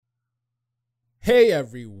Hey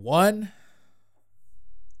everyone,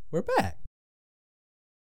 we're back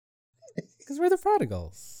because we're the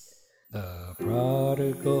prodigals. The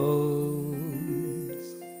prodigals.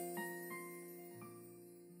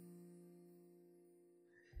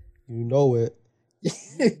 You know it. You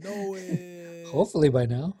know it. Hopefully by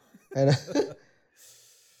now. And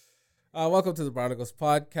Welcome to the Prodigals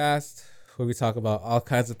Podcast, where we talk about all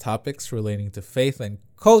kinds of topics relating to faith and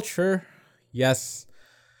culture. Yes,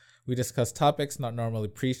 we discuss topics not normally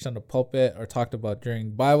preached on the pulpit or talked about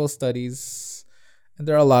during Bible studies. And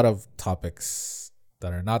there are a lot of topics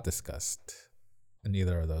that are not discussed in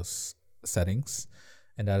either of those settings.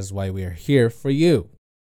 And that is why we are here for you.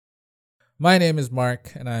 My name is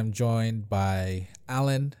Mark, and I'm joined by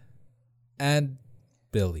Alan and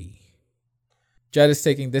Billy. Jed is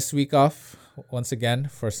taking this week off once again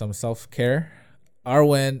for some self-care.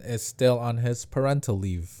 Arwen is still on his parental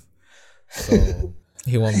leave, so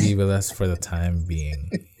he won't be with us for the time being.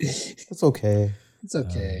 it's okay. It's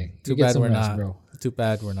okay. Too bad we're not. Bro. Too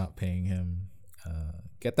bad we're not paying him.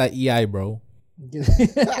 Get that EI, bro.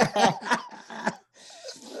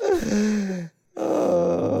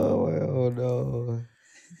 Oh no.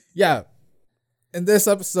 Yeah. In this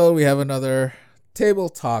episode, we have another table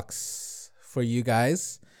talks for you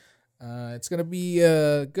guys. It's going to be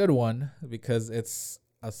a good one because it's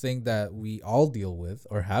a thing that we all deal with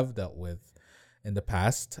or have dealt with in the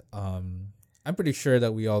past. I'm pretty sure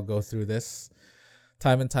that we all go through this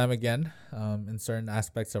time and time again in certain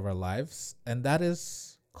aspects of our lives, and that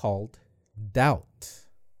is called doubt.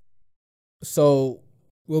 So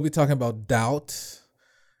we'll be talking about doubt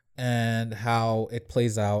and how it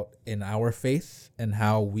plays out in our faith and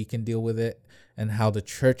how we can deal with it and how the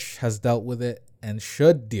church has dealt with it and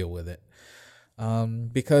should deal with it.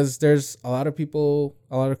 Because there's a lot of people,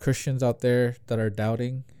 a lot of Christians out there that are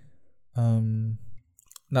doubting,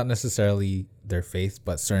 not necessarily their faith,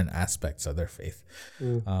 but certain aspects of their faith.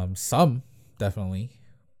 Some definitely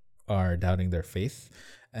are doubting their faith,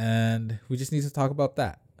 and we just need to talk about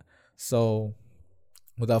that. So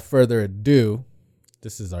without further ado,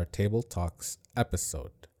 this is our Table Talks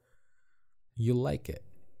episode. You'll like it,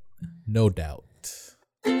 no doubt.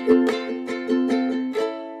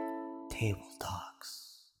 Table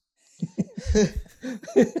Talks.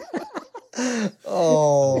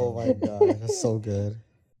 Oh my god, that's so good.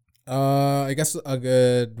 I guess a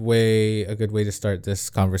good way to start this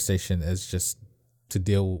conversation is just to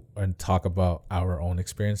deal and talk about our own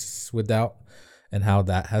experience with doubt and how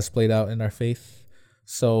that has played out in our faith.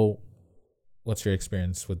 So, what's your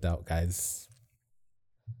experience with doubt, guys?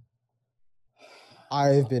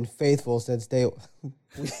 I've been faithful since day.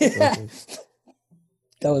 That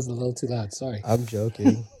was a little too loud. Sorry. I'm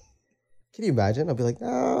joking. Can you imagine? I'll be like,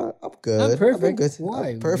 nah, I'm good. I'm perfect. I'm good. Why?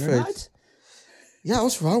 I'm perfect. Yeah,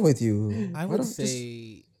 what's wrong with you? I would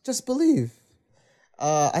say just believe.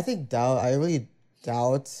 I think doubt. I really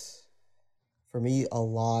doubt. For me, a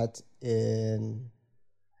lot in.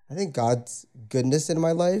 I think God's goodness in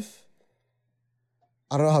my life.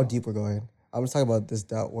 I don't know how deep we're going. I'm just talking about this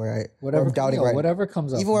doubt where I'm doubting right. Whatever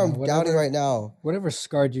comes up. Even where I'm doubting right now. Whatever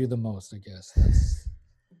scarred you the most, I guess.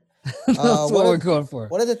 That's what we're going for.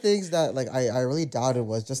 One of the things that I really doubted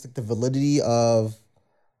was just like the validity of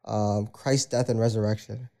Christ's death and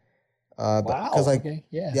resurection. Wow. Because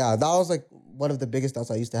yeah, that was like one of the biggest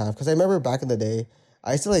doubts I used to have. Because I remember back in the day,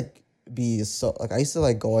 I used to I used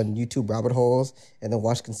to go on YouTube rabbit holes and then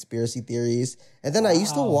watch conspiracy theories. And then I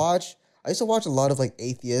used to watch a lot of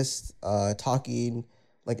atheists talking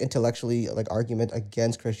intellectually argument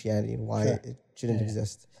against Christianity and why it shouldn't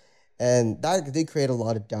exist. And that did create a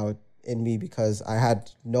lot of doubt in me because I had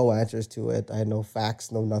no answers to it. I had no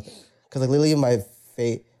facts, no nothing. Because literally my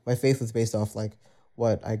faith was based off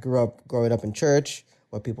what I grew up growing up in church,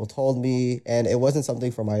 what people told me, and it wasn't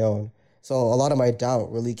something for my own. So a lot of my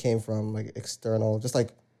doubt really came from external, just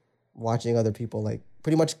watching other people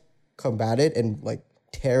pretty much combat it and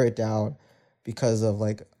tear it down because of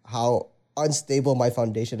how unstable my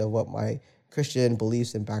foundation of what my Christian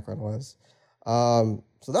beliefs and background was.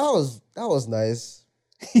 So that was nice.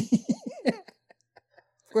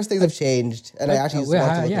 Of course, things have changed, and I actually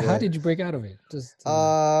how did you break out of it? Just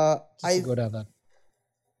go down that.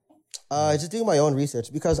 Just doing my own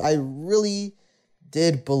research because I really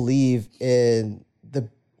did believe in the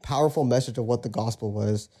powerful message of what the gospel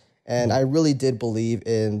was, and I really did believe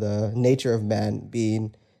in the nature of man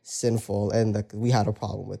being sinful and that we had a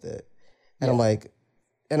problem with it. And I'm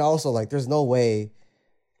and also there's no way.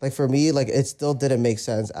 For me, it still didn't make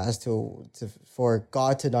sense as to for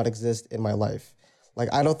God to not exist in my life.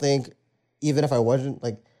 I don't think, even if I wasn't,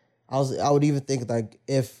 I would even think like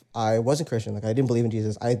if I wasn't Christian, like I didn't believe in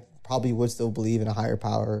Jesus, I probably would still believe in a higher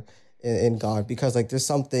power in God, because like there's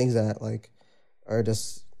some things that like are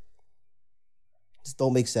just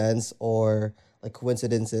don't make sense, or like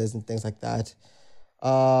coincidences and things like that.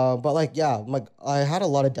 But like yeah, like I had a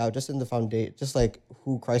lot of doubt just in the foundation, just like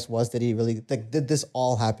who Christ was. Did he really like did this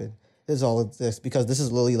all happen? This is all exist because this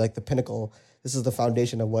is literally like the pinnacle. This is the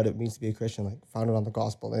foundation of what it means to be a Christian, like founded on the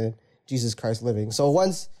gospel and Jesus Christ living. So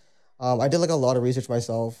once I did like a lot of research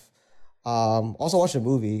myself. Also watched a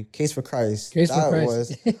movie, Case for Christ. Case for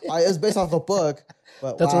Christ. It was based off a book,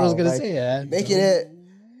 but That's wow, what I was gonna like, say. Yeah, making it.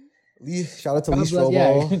 Shout out to Lee God bless,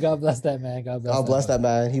 Strobel. yeah, God bless that man. God bless that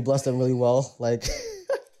man. He blessed him really well. Like,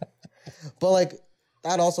 but like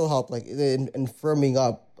that also helped, like in firming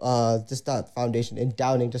up just that foundation and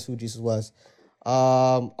doubting just who Jesus was.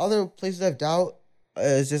 Other places of doubt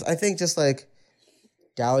is just I think just like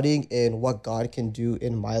doubting in what God can do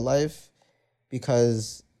in my life,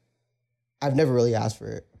 because I've never really asked for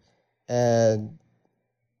it, and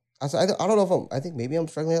I don't know if I think maybe I'm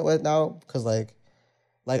struggling with it now, because like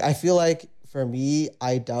I feel like for me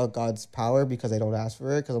I doubt God's power because I don't ask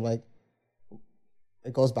for it, because I'm like,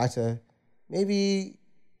 it goes back to maybe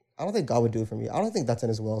I don't think God would do it for me. I don't think that's in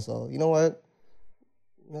His will. So you know what?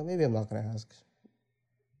 Maybe I'm not gonna ask.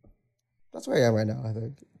 That's where I am right now. I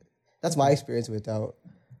think that's my experience with doubt.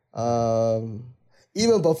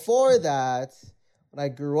 Even before that, when I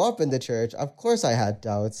grew up in the church, of course I had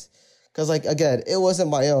doubts, because like again, it wasn't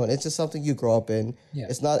my own. It's just something you grow up in. Yeah.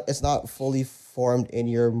 It's not fully formed in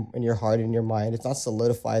your heart and your mind. It's not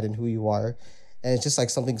solidified in who you are, and it's just like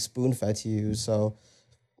something spoon fed to you. So,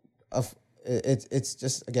 it's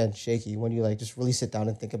just again shaky when you like just really sit down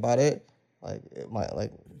and think about it. Like it might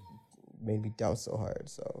like made me doubt so hard.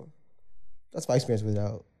 So that's my experience with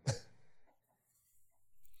doubt.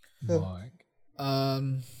 Mark.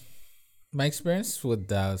 My experience with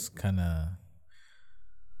that was kind of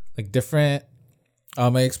like different.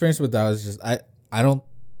 My experience with that was just I don't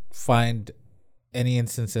find any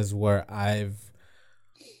instances where I've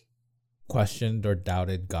questioned or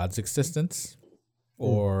doubted God's existence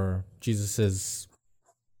or Jesus's,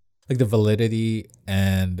 like the validity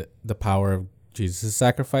and the power of Jesus'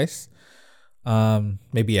 sacrifice.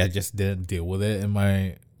 Maybe I just didn't deal with it in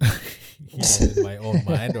my in my own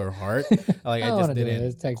mind or heart. Like I just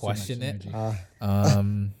didn't question it.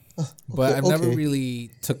 But I've never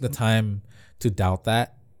really took the time to doubt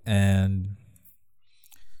that, and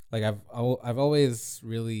like I've always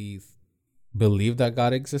really believed that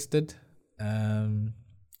God existed,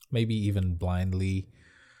 maybe even blindly,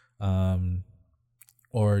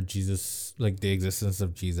 or Jesus, like the existence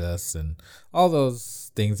of Jesus and all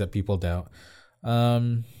those things that people doubt.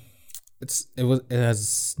 It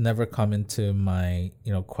has never come into my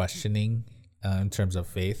questioning in terms of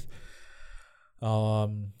faith.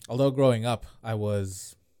 Although growing up I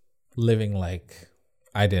was living like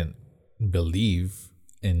I didn't believe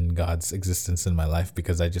in God's existence in my life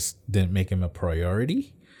because I just didn't make Him a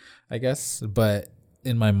priority, I guess. But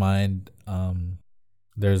in my mind,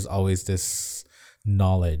 there's always this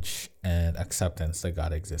knowledge and acceptance that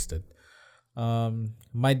God existed.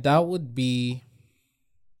 My doubt would be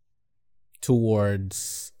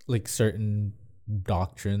towards like certain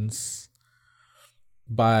doctrines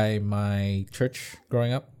by my church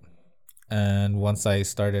growing up, and once I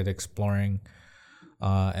started exploring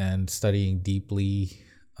and studying deeply,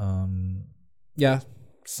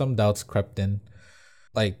 some doubts crept in,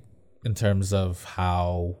 like in terms of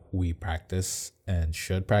how we practice and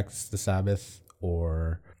should practice the Sabbath,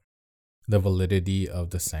 or the validity of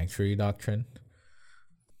the sanctuary doctrine.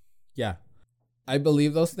 Yeah, I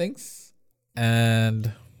believe those things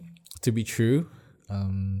and to be true,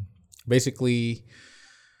 basically,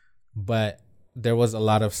 but there was a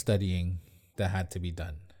lot of studying that had to be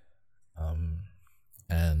done,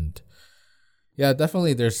 and yeah,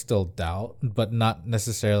 definitely there's still doubt, but not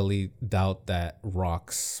necessarily doubt that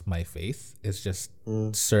rocks my faith. It's just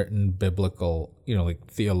certain biblical, like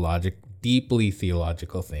deeply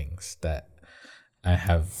theological things that I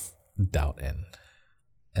have doubt in,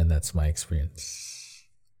 and that's my experience.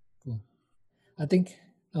 Cool. I think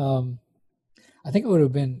it would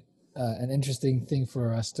have been an interesting thing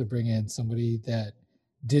for us to bring in somebody that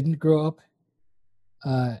didn't grow up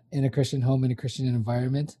in a Christian home, in a Christian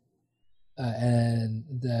environment, and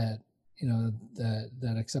that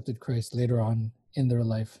that accepted Christ later on in their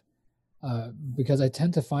life, because I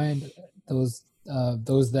tend to find those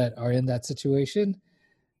that are in that situation,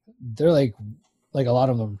 they're like a lot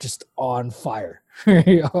of them just on fire, on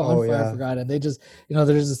fire for God, and they just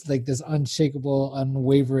there's just like this unshakable,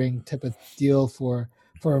 unwavering type of deal for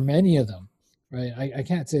many of them. right? I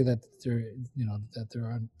can't say that there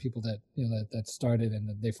aren't people that that started and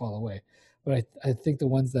that they fall away, but I think the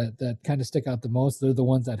ones that kind of stick out the most, they're the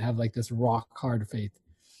ones that have like this rock hard faith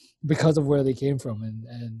because of where they came from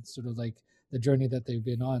and sort of like the journey that they've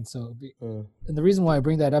been on. So, and the reason why I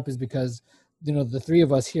bring that up is because the three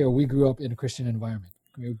of us here, we grew up in a Christian environment.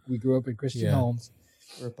 We grew up in Christian homes.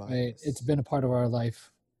 Right? It's been a part of our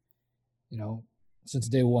life, since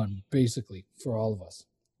day one, basically, for all of us,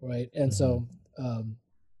 right? And so,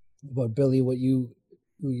 but Billy, who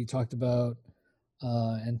you talked about,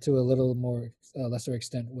 and to a little more lesser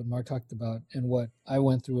extent, what Mark talked about, and what I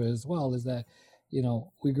went through as well, is that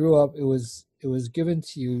we grew up. It was given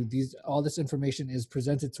to you. All this information is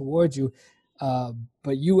presented towards you,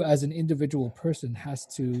 but you as an individual person has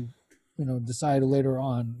to, decide later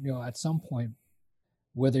on, at some point,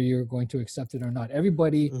 whether you're going to accept it or not.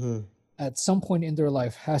 Everybody at some point in their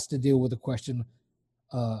life has to deal with the question,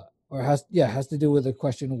 has to deal with the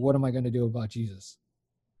question, what am I going to do about Jesus?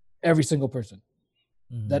 Every single person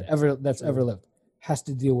that's ever lived has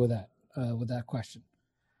to deal with that question,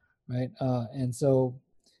 right? And so,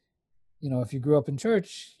 if you grew up in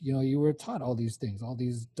church, you were taught all these things, all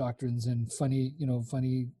these doctrines, and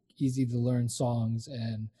funny, easy to learn songs,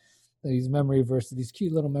 and these memory verses, these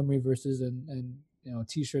cute little memory verses, and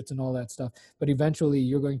T-shirts and all that stuff. But eventually,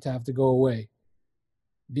 you're going to have to go away,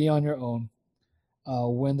 be on your own.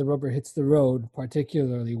 When the rubber hits the road,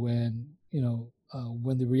 particularly when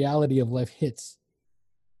the reality of life hits,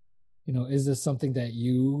 is this something that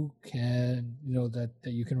you can, that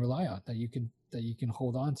you can rely on, that you can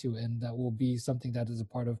hold on to, and that will be something that is a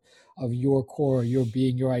part of your core, your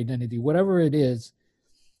being, your identity, whatever it is,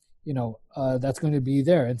 that's going to be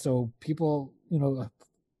there. And so people,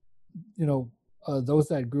 those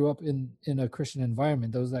that grew up in a Christian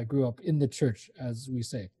environment, those that grew up in the church, as we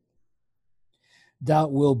say,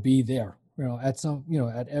 doubt will be there, at some,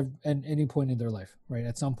 at any point in their life, right?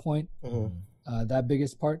 At some point, that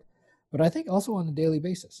biggest part. But I think also on a daily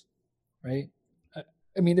basis, right?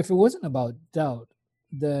 I mean, if it wasn't about doubt,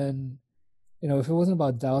 then, if it wasn't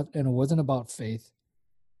about doubt and it wasn't about faith,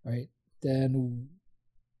 right, then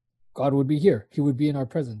God would be here. He would be in our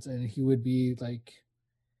presence, and he would be like,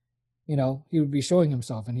 he would be showing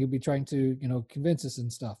himself, and he would be trying to, convince us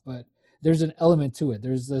and stuff. But there's an element to it.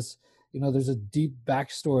 There's this, there's a deep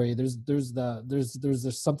backstory.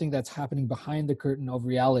 There's something that's happening behind the curtain of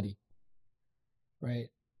reality, right?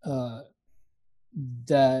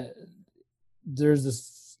 That there's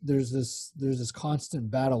this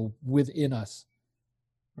constant battle within us,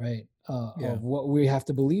 right? Of what we have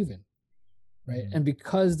to believe in, right? And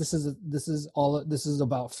because this is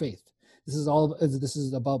about faith. This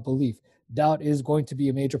is about belief. Doubt is going to be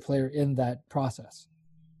a major player in that process.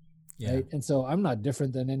 Right. And so I'm not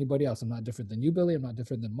different than anybody else. I'm not different than you, Billy. I'm not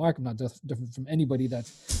different than Mark. I'm not different from anybody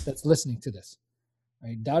that's listening to this.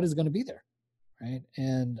 Right. Doubt is going to be there. Right.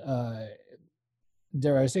 And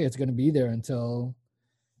dare I say, it's going to be there until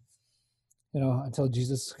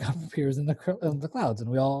Jesus appears in the clouds and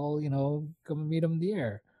we all, come and meet him in the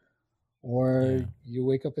air. Or you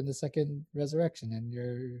wake up in the second resurrection and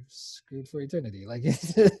you're screwed for eternity. Like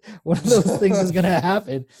one of those things is going to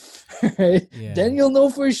happen, right? Then you'll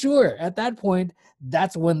know for sure. At that point,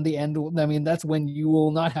 that's when the end. That's when you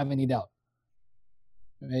will not have any doubt,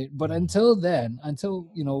 right? But until then,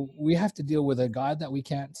 we have to deal with a God that we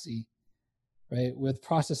can't see, right? With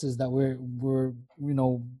processes that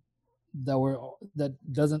that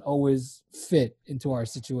doesn't always fit into our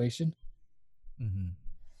situation.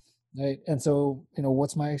 Right. And so,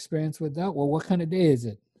 what's my experience with that? Well, what kind of day is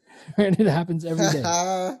it? Right. It happens every day.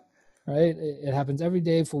 Right. It happens every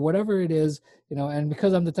day for whatever it is, and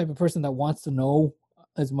because I'm the type of person that wants to know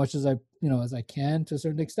as much as as I can to a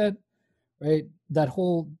certain extent. Right. That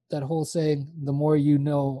whole saying, the more you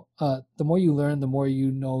know, the more you learn, the more you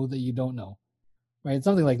know that you don't know. Right.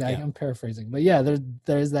 Something like that. I'm paraphrasing, but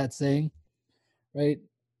there's that saying. Right.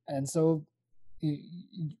 And so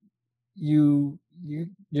you're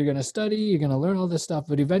going to study, you're going to learn all this stuff,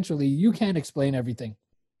 but eventually you can't explain everything.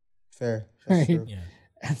 Fair. That's true. Yeah.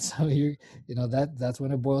 And so that's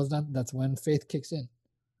when it boils down. That's when faith kicks in,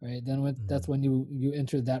 right? Then that's when you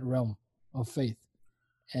enter that realm of faith,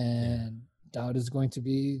 and doubt is going to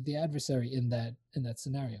be the adversary in that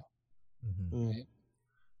scenario. Right?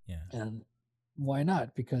 Yeah. And why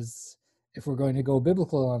not? Because if we're going to go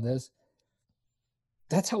biblical on this,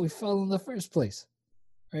 that's how we fell in the first place.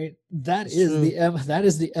 Right, that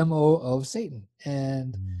is the MO of Satan,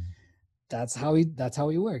 and that's how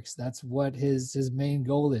he works. That's what his main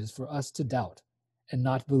goal is, for us to doubt and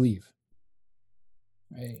not believe.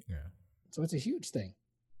 Right. Yeah. So it's a huge thing.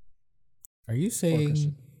 Are you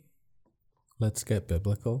saying? Let's get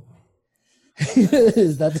biblical.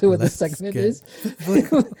 Is that what the Let's segment get is?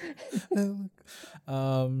 biblical.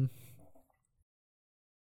 um,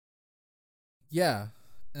 yeah,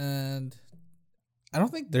 and I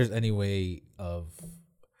don't think there's any way of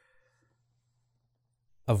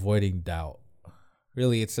avoiding doubt.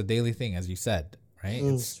 Really, it's a daily thing, as you said, right?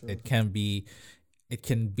 It can be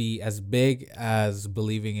as big as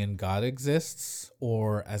believing in God exists,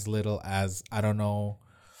 or as little as, I don't know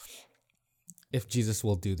if Jesus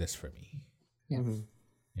will do this for me. Yeah.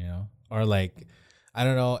 You know, or like, I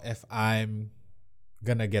don't know if I'm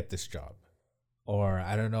gonna get this job, or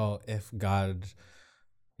I don't know if God,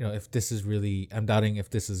 if this is really, I'm doubting if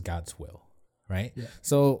this is God's will, right? Yeah.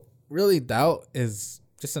 So really, doubt is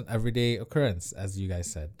just an everyday occurrence, as you guys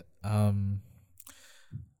said. And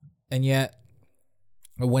yet,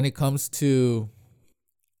 when it comes to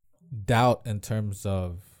doubt in terms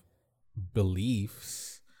of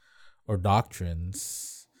beliefs or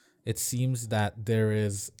doctrines, it seems that there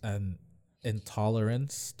is an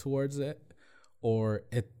intolerance towards it, or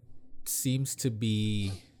it seems to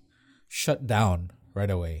be shut down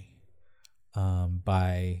right away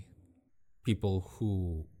by people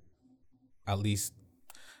who, at least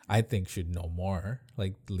I think, should know more,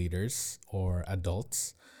 like leaders or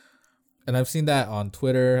adults. And I've seen that on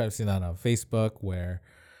Twitter. I've seen that on Facebook, where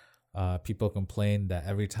people complain that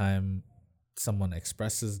every time someone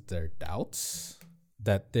expresses their doubts,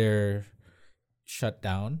 that they're shut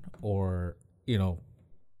down or,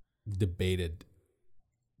 debated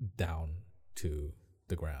down to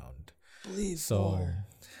the ground. Believe So, more.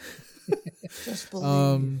 Just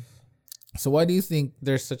believe. So why do you think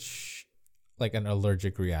there's such like an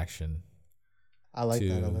allergic reaction? I like to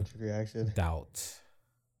that allergic reaction. Doubt.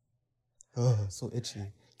 Oh, so itchy.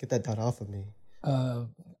 Get that doubt off of me.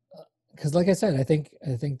 Because, like I said, I think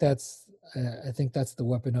that's the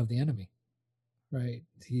weapon of the enemy, right?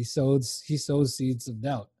 He sows seeds of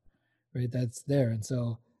doubt, right? That's there, and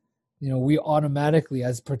so, we automatically,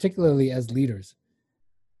 particularly as leaders,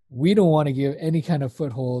 we don't want to give any kind of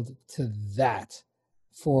foothold to that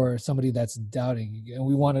for somebody that's doubting, and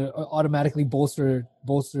we want to automatically bolster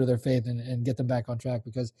their faith and get them back on track,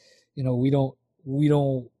 because we don't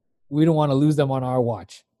want to lose them on our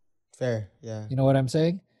watch. Fair, yeah. You know what I'm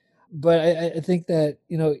saying? But I think that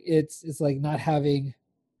it's like not having,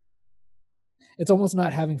 it's almost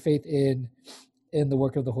not having faith in the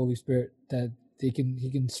work of the Holy Spirit, that he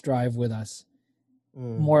can strive with us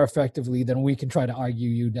more effectively than we can try to argue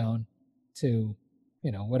you down to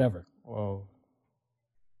whatever. Whoa.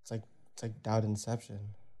 It's like doubt inception.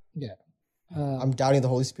 Yeah. I'm doubting the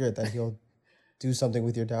Holy Spirit that he'll do something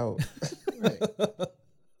with your doubt. Right.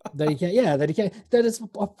 That he can't. That it's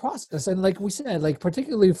a process, and like we said, like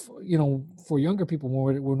particularly for younger people,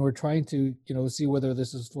 when we're trying to see whether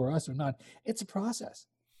this is for us or not, it's a process.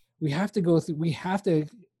 We have to go through. We have to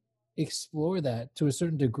explore that to a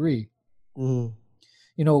certain degree. We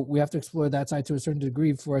have to explore that side to a certain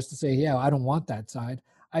degree for us to say, yeah, I don't want that side.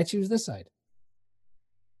 I choose this side.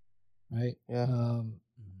 Right. Yeah.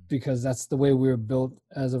 Because that's the way we're built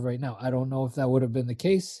as of right now. I don't know if that would have been the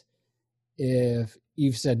case if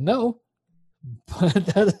Eve said no,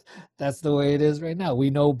 but that's the way it is right now. We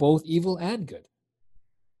know both evil and good,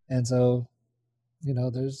 and so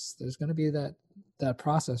there's going to be that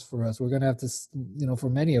process for us. We're going to have to, for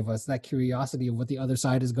many of us, that curiosity of what the other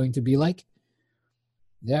side is going to be like.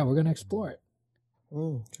 Yeah, we're going to explore it.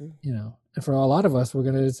 True. And for a lot of us, we're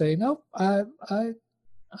going to say, nope, I'm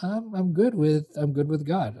good with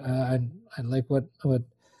God. I like what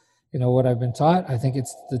I've been taught. I think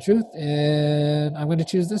it's the truth, and I'm going to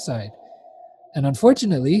choose this side. And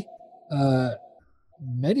unfortunately,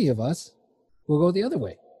 many of us will go the other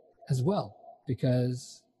way as well,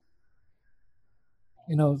 because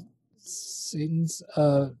Satan's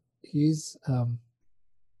he's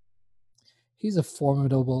a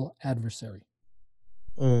formidable adversary,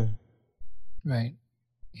 right?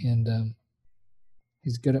 And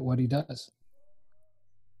he's good at what he does.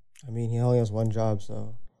 I mean, he only has one job,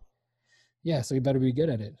 so. Yeah, so you better be good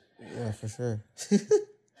at it. Yeah, for sure.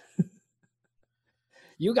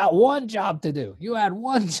 You got one job to do. You had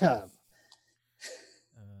one job.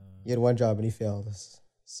 You had one job and he failed. This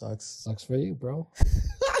sucks. Sucks for you, bro.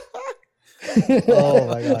 Oh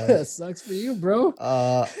my god. Sucks for you, bro.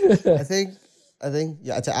 I think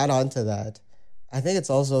yeah, to add on to that, I think it's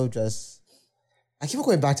also just, I keep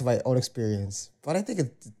going back to my own experience, but I think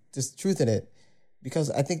there's truth in it, because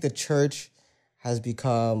I think the church has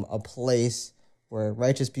become a place where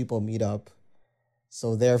righteous people meet up.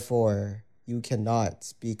 So therefore, you cannot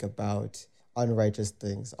speak about unrighteous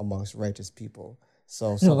things amongst righteous people.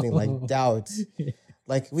 So something like doubt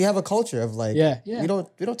Like we have a culture of like Yeah. we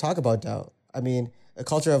don't talk about doubt. I mean, a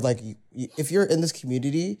culture of like if you're in this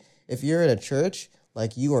community, if you're in a church,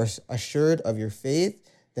 like you are assured of your faith,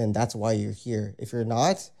 then that's why you're here. If you're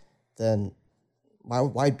not, then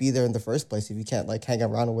why be there in the first place if you can't like hang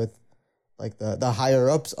around with like the higher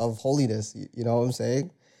ups of holiness? You know what I'm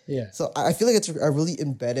saying? Yeah. So I feel like it's really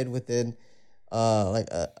embedded within like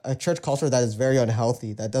a church culture that is very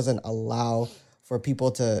unhealthy, that doesn't allow for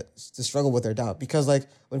people to struggle with their doubt. Because like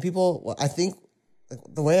when people, well, I think like,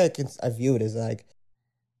 the way I view it is like,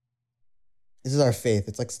 this is our faith.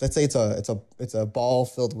 It's like, let's say it's a ball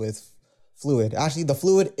filled with fluid. Actually, the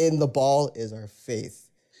fluid in the ball is our faith.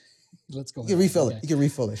 Let's go. You can refill it. You can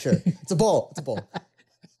refill it. Sure. It's a bowl. It's a bowl.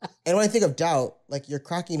 And when I think of doubt, like you're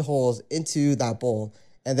cracking holes into that bowl,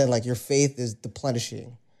 and then like your faith is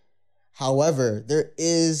deplenishing. However, there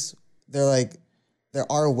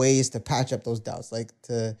are ways to patch up those doubts.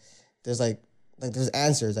 There's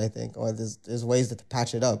answers, I think, or there's ways to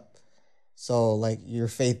patch it up. So like your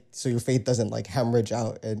faith doesn't like hemorrhage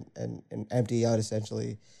out and empty out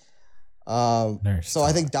essentially. So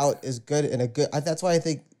I think doubt is good and that's why I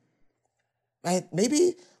think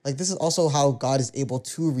maybe like this is also how God is able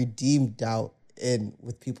to redeem doubt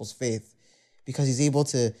with people's faith, because he's able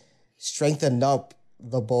to strengthen up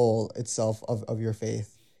the bowl itself of your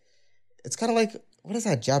faith. It's kind of like, what is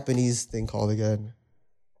that Japanese thing called again?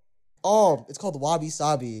 Oh, it's called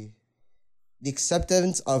wabi-sabi. The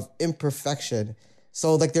acceptance of imperfection.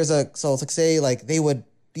 So like so it's like say like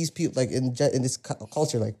these people like in this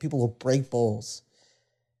culture, like people will break bowls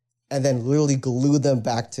and then literally glue them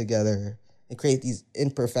back together and create these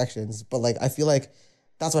imperfections. But like I feel like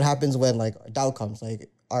that's what happens when like doubt comes.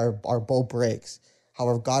 Like our bowl breaks.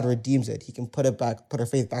 However, God redeems it. He can put our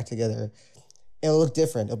faith back together. It'll look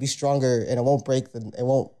different. It'll be stronger, and it won't break.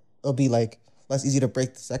 It'll be like less easy to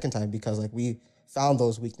break the second time, because like we found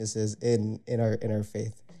those weaknesses in our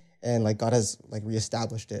faith, and like God has like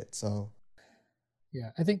reestablished it. So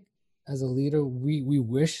yeah, I think as a leader, we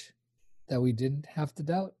wish that we didn't have to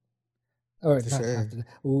doubt, or For not sure. have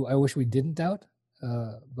to. I wish we didn't doubt,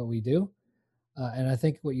 but we do. And I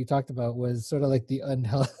think what you talked about was sort of like the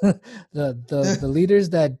unhealthy, the leaders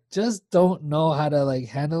that just don't know how to like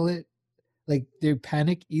handle it. Like they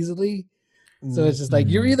panic easily. So it's just like,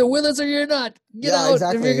 you're either with us or you're not. Get out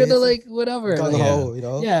exactly. if you're gonna like whatever. Gung Like, ho, you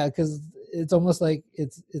know? yeah, because it's almost like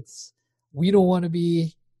it's we don't want to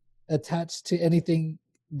be attached to anything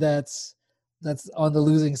that's on the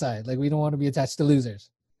losing side. Like we don't want to be attached to losers.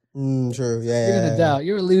 True. Yeah. You're gonna doubt.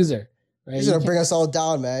 You're a loser, right? He's gonna bring us all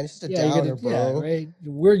down, man. He's just a downer, bro. Yeah, right.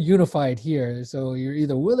 We're unified here, so you're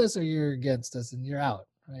either with us or you're against us, and you're out,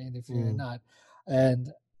 right? If you're not,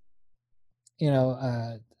 and you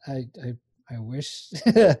know, I wish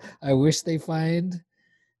I wish they find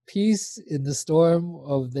peace in the storm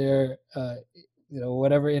of their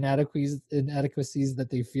whatever inadequacies that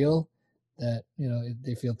they feel, that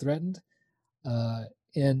they feel threatened,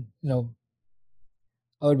 and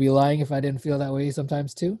I would be lying if I didn't feel that way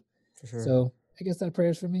sometimes too. For sure. So I guess that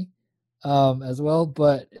prayers for me as well.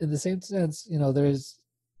 But in the same sense,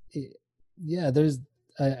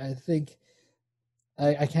 I think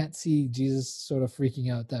I can't see Jesus sort of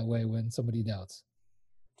freaking out that way when somebody doubts.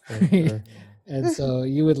 Sure. And so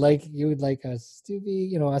you would like us to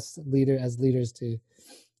be, us leaders to,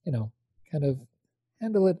 kind of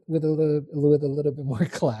handle it with a little bit more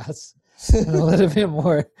class and a little bit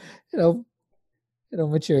more,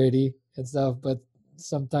 maturity and stuff. But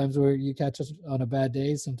sometimes where you catch us on a bad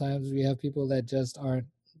day, sometimes we have people that just aren't,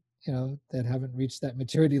 that haven't reached that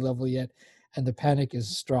maturity level yet, and the panic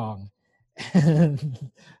is strong, and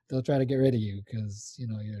they'll try to get rid of you because you're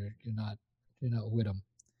not with them.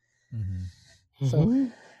 Mm-hmm. So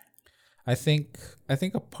I think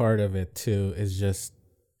a part of it too is just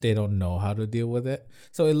they don't know how to deal with it.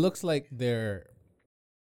 So it looks like they're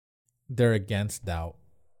against doubt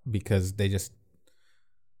because they just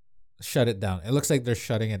shut it down. It looks like they're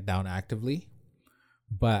shutting it down actively.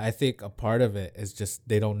 But I think a part of it is just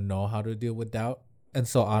they don't know how to deal with doubt. And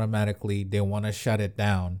so automatically they want to shut it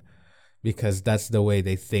down because that's the way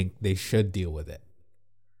they think they should deal with it.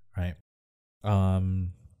 Right?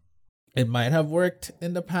 It might have worked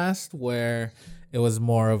in the past where it was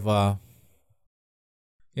more of a,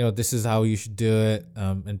 this is how you should do it.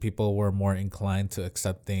 And people were more inclined to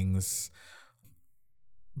accept things.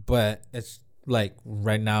 But it's like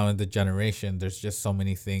right now in the generation, there's just so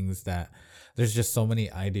many things there's just so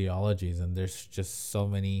many ideologies, and there's just so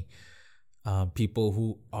many people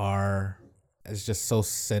who are just so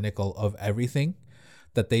cynical of everything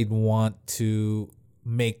that they'd want to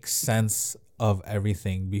make sense of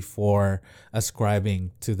everything before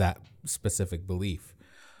ascribing to that specific belief.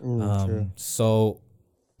 True. So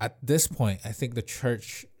at this point, I think the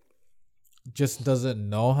church just doesn't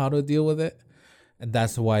know how to deal with it, and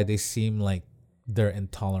that's why they seem like they're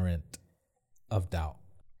intolerant of doubt,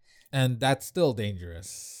 and that's still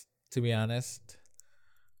dangerous, to be honest.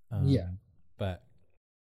 Yeah. But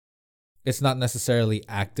it's not necessarily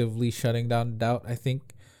actively shutting down doubt, I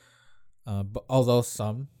think. But although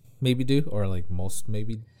some maybe do, or like most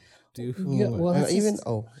maybe do. Yeah, well, And that's even just,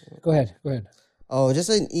 go ahead. just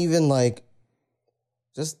like even like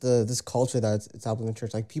just this culture that's it's happening in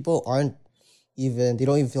church. Like people aren't even they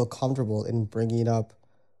don't even feel comfortable in bringing up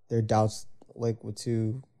their doubts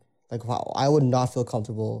to like wow, I would not feel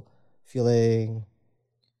comfortable feeling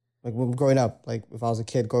like when growing up, like if I was a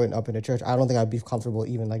kid growing up in a church, I don't think I'd be comfortable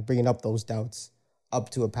even like bringing up those doubts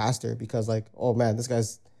up to a pastor because like, oh man, this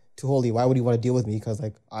guy's too holy. Why would he want to deal with me? Because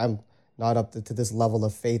like I'm not up to this level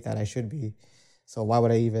of faith that I should be. So why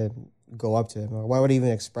would I even go up to him, or why would I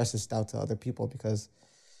even express this doubt to other people? Because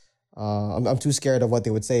I'm too scared of what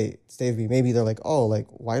they would say of me. Maybe they're like, oh, like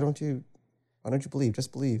why don't you believe?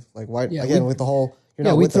 Just believe. Like why Yeah, again with the whole you're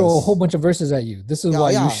Yeah, not we with throw a us. whole bunch of verses at you. This is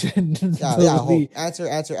why you shouldn't believe. Answer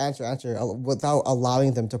without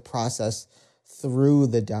allowing them to process through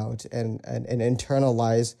the doubt and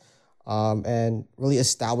internalize, and really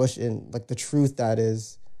establish in like the truth that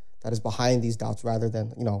is behind these doubts, rather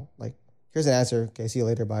than like here's an answer. Okay, see you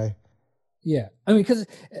later. Bye. Yeah, I mean, because,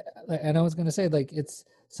 and I was gonna say like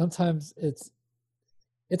sometimes it's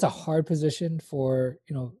a hard position for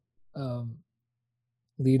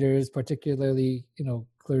leaders, particularly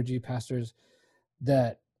clergy, pastors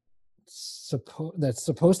that that's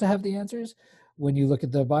supposed to have the answers. When you look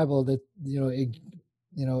at the Bible, that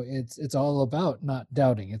it's all about not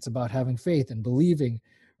doubting. It's about having faith and believing,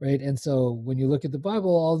 right? And so when you look at the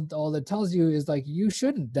Bible, all that tells you is like you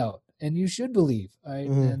shouldn't doubt and you should believe, right?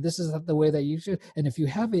 Mm-hmm. And this is the way that you should. And if you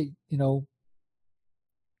have it, I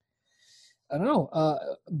don't know,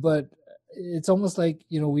 but it's almost like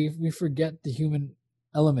we forget the human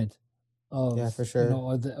element Yeah, of for sure.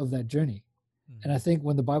 of that journey. And I think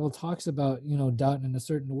when the Bible talks about doubt in a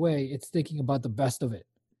certain way, it's thinking about the best of it,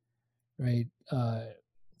 right?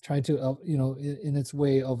 Trying to in its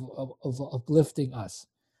way of uplifting us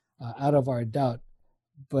out of our doubt.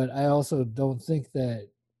 But I also don't think that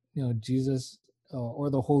Jesus or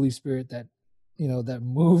the Holy Spirit that that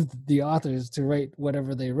moved the authors to write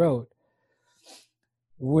whatever they wrote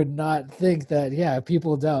would not think that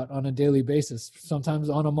people doubt on a daily basis, sometimes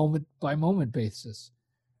on a moment by moment basis,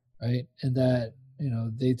 right? And that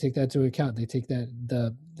they take that into account. They take that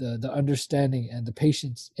the understanding and the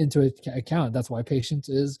patience into account. That's why patience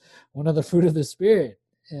is one of the fruit of the spirit,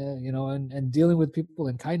 and dealing with people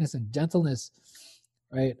in kindness and gentleness,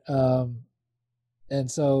 right? And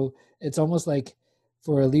so it's almost like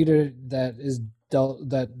for a leader that is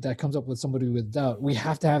that comes up with somebody with doubt, we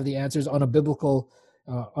have to have the answers on a biblical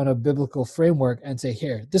framework and say,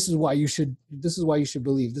 here, this is why you should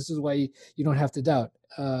believe, this is why you don't have to doubt.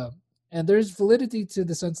 And there's validity to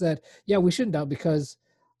the sense that we shouldn't doubt because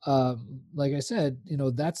like I said,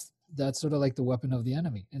 that's sort of like the weapon of the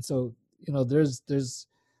enemy. And so there's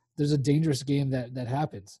a dangerous game that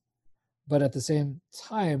happens, but at the same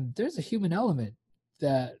time there's a human element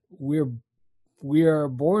that we are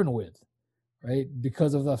born with, right,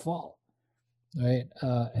 because of the fall, right?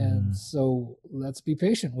 And so let's be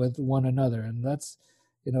patient with one another, and let's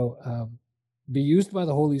be used by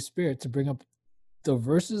the Holy Spirit to bring up the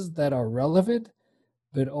verses that are relevant,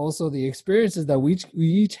 but also the experiences that we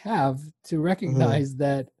each have to recognize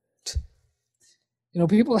that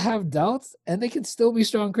people have doubts and they can still be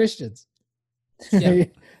strong Christians. They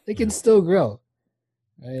can still grow,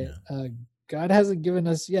 right? God hasn't given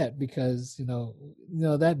us yet, because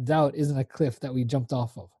that doubt isn't a cliff that we jumped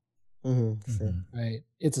off of. Sure. Right?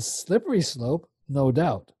 It's a slippery slope, no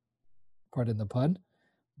doubt. Pardon the pun.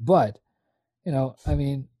 But I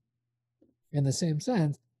mean, in the same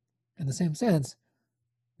sense,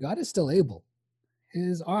 God is still able.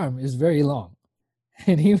 His arm is very long.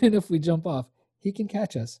 And even if we jump off, he can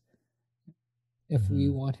catch us if we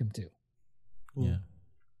want him to. Yeah.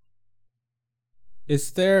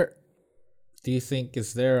 Do you think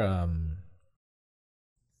is there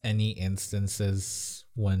any instances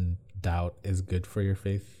when doubt is good for your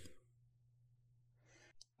faith?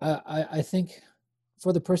 I think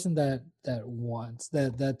for the person that wants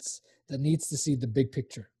that needs to see the big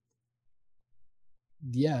picture,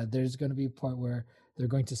 there's going to be a part where they're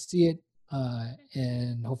going to see it,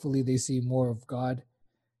 and hopefully they see more of God,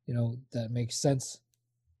 that makes sense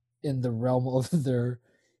in the realm of their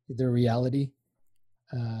reality.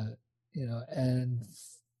 and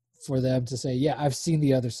for them to say, yeah, I've seen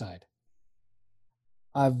the other side.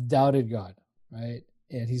 I've doubted God, right?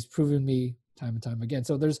 And he's proven me time and time again.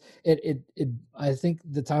 So there's I think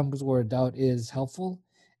the times where doubt is helpful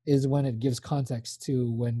is when it gives context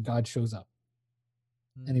to when God shows up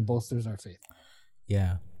and he bolsters our faith.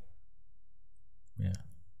 Yeah.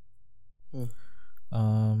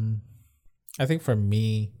 I think for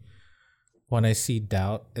me, when I see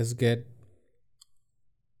doubt is good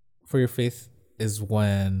for your faith is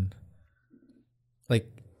when, like,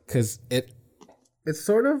 because it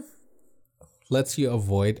sort of lets you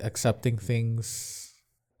avoid accepting things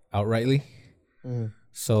outrightly.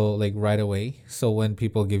 So like right away. So when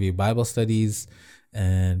people give you Bible studies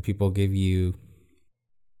and people give you,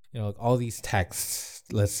 like all these texts,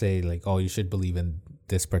 let's say like, oh, you should believe in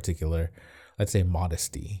this particular, let's say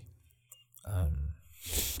modesty.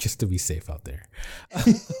 Just to be safe out there.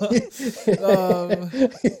 Just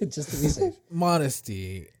to be safe.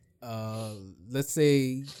 Modesty. Let's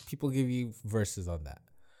say people give you verses on that.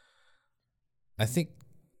 I think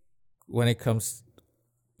when it comes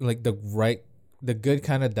like the good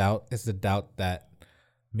kind of doubt is the doubt that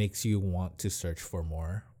makes you want to search for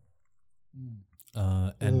more.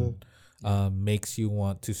 And makes you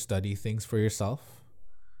want to study things for yourself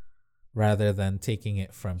rather than taking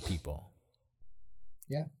it from people.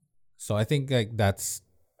 Yeah. So I think like that's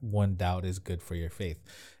one doubt is good for your faith,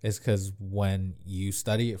 is because when you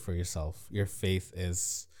study it for yourself, your faith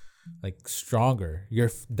is like stronger.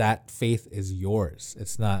 That faith is yours.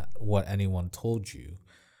 It's not what anyone told you,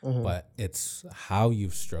 but it's how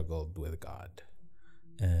you've struggled with God,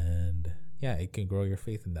 and yeah, it can grow your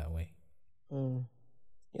faith in that way.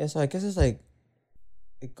 Yeah, so I guess it's like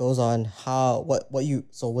it goes on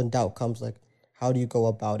so when doubt comes, like how do you go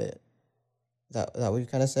about it? Is that what you're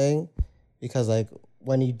kind of saying? Because like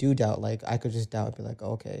when you do doubt, like I could just doubt and be like,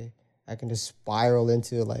 okay, I can just spiral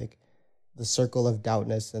into like the circle of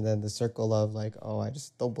doubtness and then the circle of like, oh, I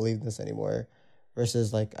just don't believe in this anymore.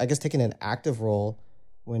 Versus like, I guess taking an active role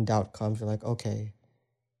when doubt comes, you're like, okay,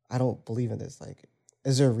 I don't believe in this. Like,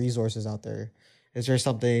 is there resources out there? Is there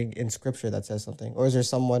something in scripture that says something? Or is there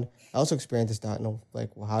someone else who experienced this doubt and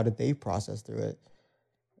like, well, how did they process through it?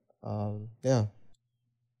 Yeah.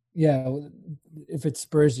 Yeah, if it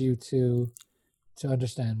spurs you to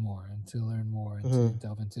understand more and to learn more and to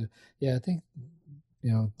delve into, I think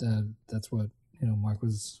that's what Mark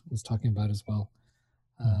was talking about as well.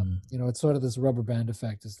 It's sort of this rubber band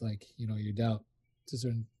effect. It's like you doubt to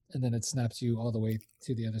certain, and then it snaps you all the way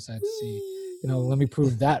to the other side to see, let me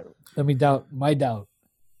prove that. Let me doubt my doubt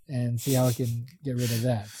and see how I can get rid of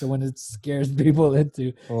that. So when it scares people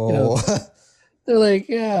into, they're like,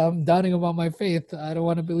 yeah, I'm doubting about my faith. I don't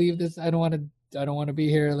want to believe this. I don't want to be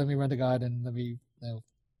here. Let me run to God and let me,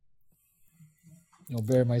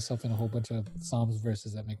 bury myself in a whole bunch of Psalms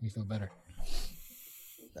verses that make me feel better.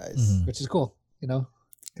 Nice. Which is cool,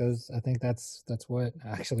 because I think that's what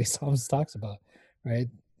actually Psalms talks about, right?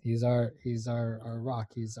 He's our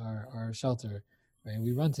rock. He's our shelter, right?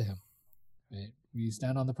 We run to him, right? We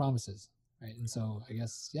stand on the promises, right? And so I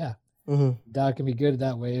guess, doubt can be good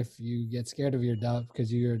that way if you get scared of your doubt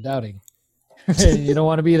because you're doubting. You don't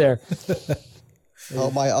want to be there.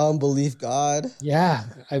 Help my unbelief, God. Yeah,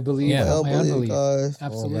 I believe. Help my unbelief. God.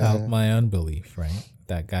 Absolutely. Help my unbelief, right?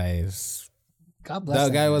 That guy is. God bless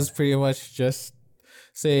that guy was pretty much just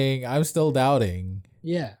saying, I'm still doubting.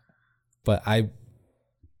 Yeah. But I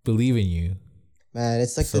believe in you. Man,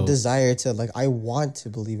 it's like the desire to like, I want to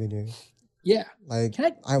believe in you. Yeah. Like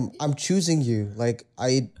I'm choosing you. Like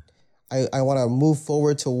I want to move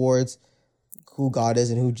forward towards who God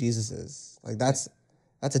is and who Jesus is. Like that's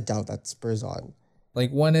a doubt that spurs on. Like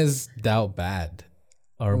when is doubt bad?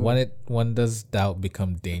 Or when does doubt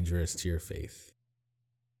become dangerous to your faith?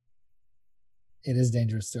 It is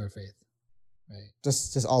dangerous to our faith. Right.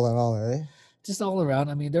 Just all in all, right? Just all around.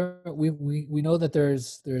 I mean, we know that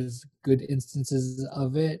there's good instances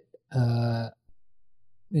of it. But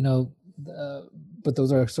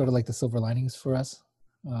those are sort of like the silver linings for us.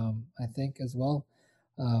 I think as well.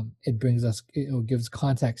 It brings us, gives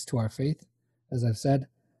context to our faith, as I've said.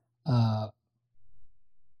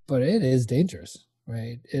 But it is dangerous,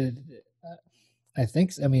 right? I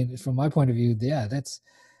think, I mean, from my point of view,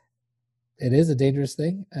 it is a dangerous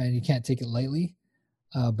thing and you can't take it lightly.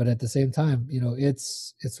 But at the same time,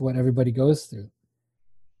 it's what everybody goes through.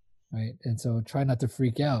 Right. And so try not to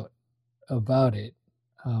freak out about it.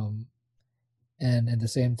 And at the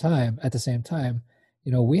same time,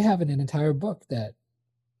 we have an entire book that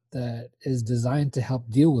is designed to help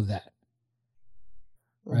deal with that.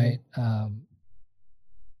 Right.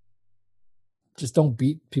 Just don't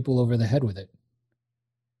beat people over the head with it.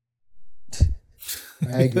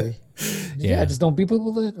 Right? I agree. Yeah, just don't beat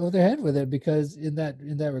people over their head with it, because in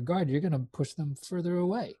that regard, you're going to push them further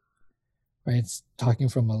away. Right? It's talking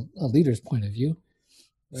from a leader's point of view.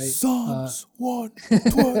 Right? Psalms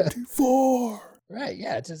 124. Right.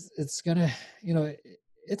 Yeah. It's gonna,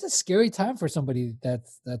 it's a scary time for somebody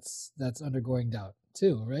that's undergoing doubt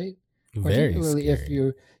too. Right. Very Particularly if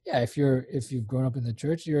scary. if you've grown up in the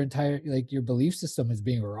church, your entire, like, your belief system is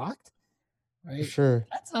being rocked. For Right. sure.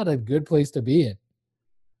 That's not a good place to be in.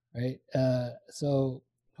 Right. So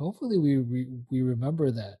hopefully we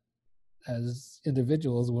remember that as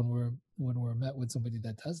individuals when we're met with somebody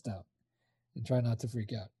that does doubt, and try not to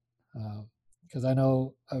freak out. Because I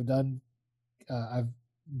know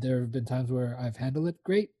there have been times where I've handled it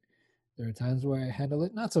great. There are times where I handle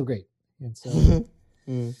it not so great, and so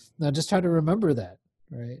now just try to remember that,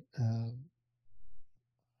 right?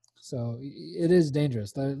 So it is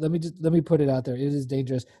dangerous. Let me put it out there. It is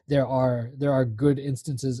dangerous. There are good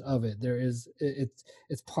instances of it. There is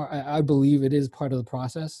it's part. I believe it is part of the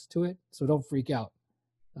process to it. So don't freak out.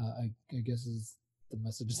 I guess is the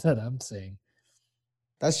message that I'm saying.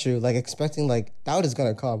 That's true. Like, expecting, like, doubt is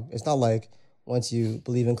gonna come. It's not like once you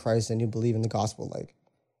believe in Christ and you believe in the gospel, like,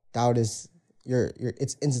 doubt is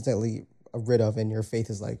it's instantly rid of, and your faith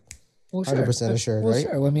is like 100% assured, right?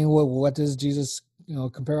 Sure. I mean, what does Jesus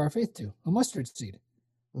compare our faith to? A mustard seed,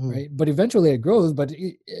 Mhm. right? But eventually it grows. But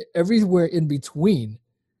everywhere in between,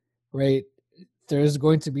 right? There's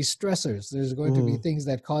going to be stressors. There's going to be things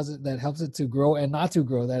that cause it, that helps it to grow and not to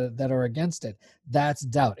grow, that are against it. That's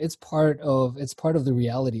doubt. It's part of the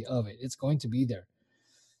reality of it. It's going to be there.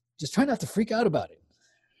 Just try not to freak out about it.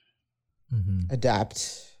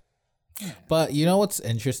 Adapt. But you know what's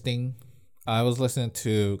interesting? I was listening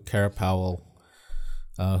to Kara Powell,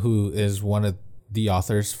 who is one of the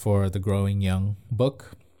authors for the Growing Young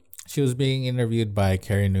book. She was being interviewed by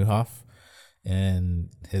Carey Nieuwhof in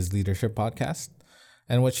his leadership podcast.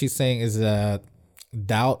 And what she's saying is that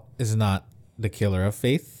doubt is not the killer of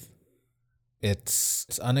faith.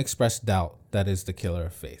 It's unexpressed doubt that is the killer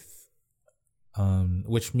of faith.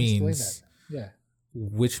 Which means,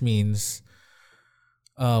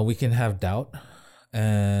 we can have doubt,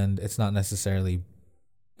 and it's not necessarily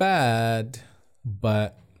bad,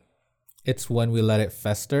 but it's when we let it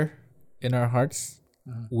fester in our hearts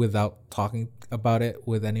without talking about it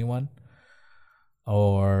with anyone,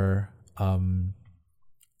 or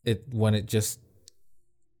when it just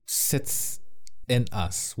sits in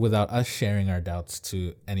us without us sharing our doubts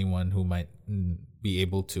to anyone who might be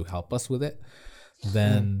able to help us with it,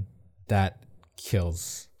 then that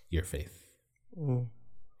kills your faith.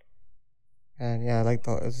 And yeah, like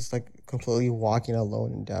it's just like completely walking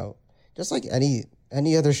alone in doubt. Just like any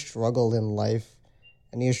other struggle in life,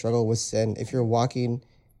 any struggle with sin, if you're walking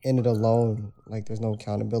in it alone, like, there's no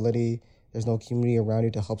accountability, there's no community around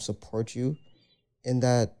you to help support you in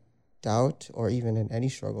that doubt, or even in any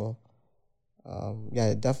struggle.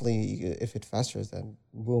 Yeah, definitely, if it festers, then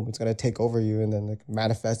boom, it's gonna take over you, and then, like,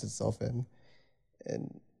 manifest itself in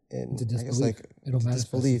disbelief. I guess, like, It'll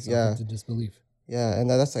manifest disbelief. itself Yeah, into disbelief. yeah, and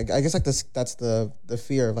that's like, I guess, like, that's the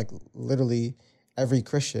fear of, like, literally every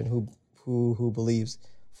Christian who believes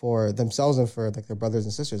for themselves and for, like, their brothers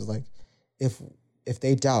and sisters. Like, if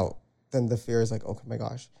they doubt, then the fear is like, oh my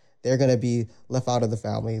gosh, they're gonna be left out of the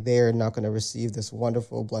family. They're not gonna receive this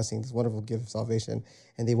wonderful blessing, this wonderful gift of salvation,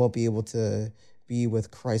 and they won't be able to be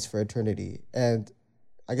with Christ for eternity. And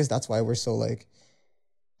I guess that's why we're so, like,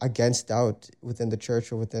 against doubt within the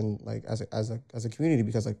church, or within, like, as a community,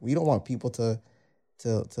 because, like, we don't want people to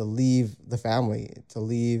leave the family, to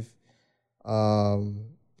leave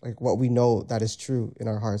like, what we know that is true in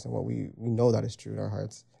our hearts, and what we know that is true in our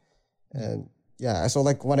hearts. And yeah, so,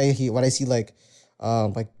 like, when I see like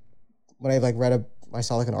when I, like, I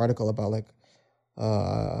saw, like, an article about, like,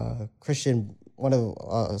 Christian, one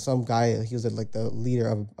of some guy, he was, like, the leader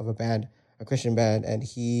of a band, a Christian band, and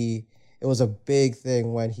it was a big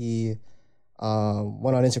thing when he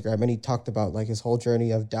went on Instagram, and he talked about, like, his whole journey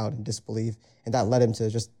of doubt and disbelief, and that led him to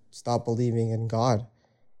just stop believing in God.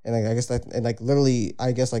 And, like, I guess that, and, like, literally,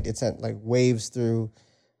 I guess, like, it sent, like, waves through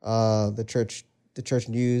the church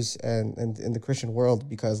news and in the Christian world,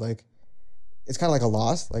 because, like, it's kind of like a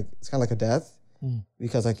loss, like, it's kind of like a death,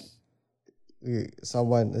 because, like,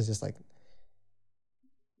 someone is just, like,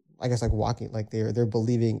 I guess, like, walking, like, they're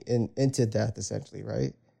believing into death, essentially,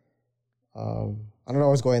 right? I don't know where I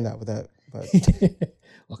was going with that, but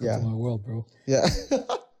Welcome to my world, bro. Yeah.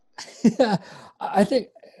 Yeah, I think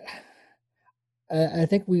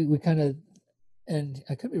we kind of, and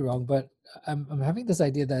I could be wrong, but I'm having this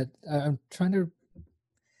idea that I'm trying to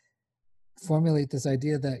formulate this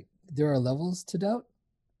idea that there are levels to doubt,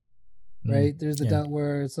 right? There's the Yeah. doubt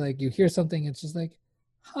where it's like you hear something, it's just like,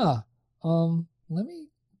 huh, let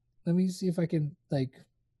me see if I can like,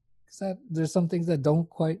 'cause that there's some things that don't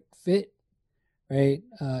quite fit, right?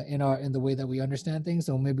 In the way that we understand things.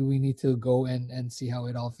 So maybe we need to go and see how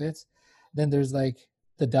it all fits. Then there's like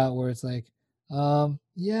the doubt where it's like,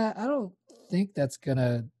 yeah, I don't think that's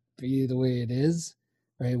gonna be the way it is,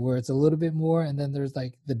 right? Where it's a little bit more, and then there's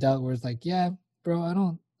like the doubt where it's like, yeah, bro, I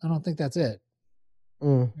don't think that's it,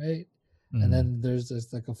 Mm. right? Mm. And then there's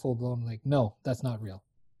just like a full blown like, no, that's not real.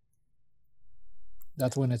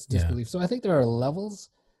 That's when it's Yeah. disbelief. So I think there are levels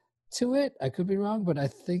to it. I could be wrong, but I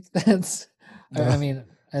think that's. I mean,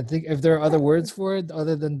 I think if there are other words for it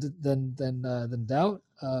other than doubt,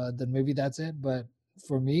 then maybe that's it. But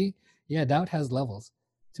for me, yeah, doubt has levels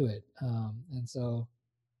to it, and so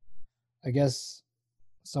I guess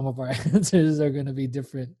some of our answers are going to be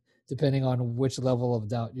different depending on which level of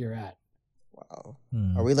doubt you're at. Wow.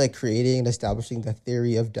 Hmm. Are we like creating and establishing the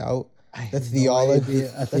theory of doubt? I The have no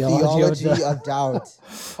idea. the theology of doubt.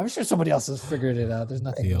 I'm sure somebody else has figured it out. There's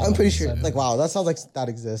nothing. Theology. I'm pretty sure. Yeah. Like, wow, that sounds like that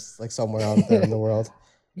exists like somewhere out there in the world.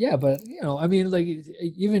 Yeah, but I mean, like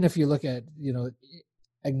even if you look at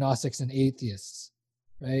agnostics and atheists,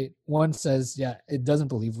 right? One says, yeah, it doesn't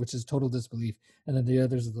believe, which is total disbelief, and then the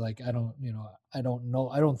others are like, I don't know,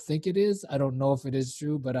 I don't think it is, I don't know if it is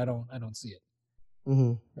true, but I don't see it,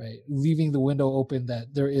 Mm-hmm. right? Leaving the window open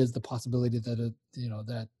that there is the possibility that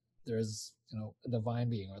that there is a divine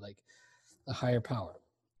being or like a higher power,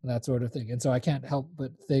 that sort of thing. And so I can't help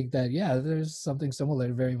but think that there's something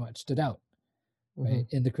similar very much to doubt, right,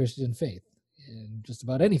 in the Christian faith, in just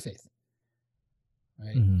about any faith,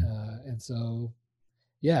 right? And so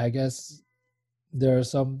I guess there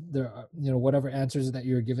are whatever answers that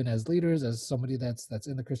you're given as leaders, as somebody that's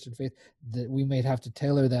in the Christian faith, that we may have to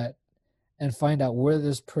tailor that and find out where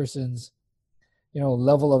this person's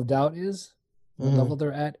level of doubt is, what level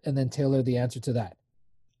they're at, and then tailor the answer to that.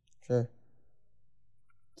 Sure.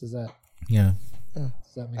 Does that Yeah. does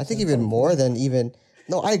that make I think sense? even more than even.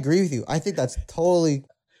 No, I agree with you. I think that's totally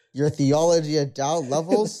your theology of doubt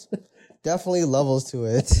levels. Definitely levels to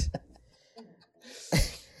it.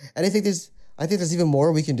 And I think there's even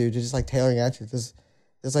more we can do to just like tailoring answers.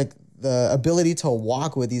 There's like the ability to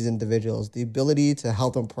walk with these individuals, the ability to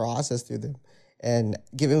help them process through them, and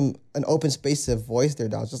give them an open space to voice their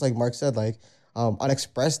doubts. Just like Mark said, like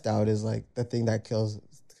unexpressed doubt is like the thing that kills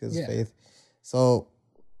faith. So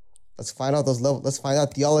let's find out those levels. Let's find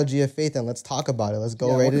out theology of faith and let's talk about it. Let's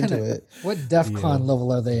go right into it. What DEFCON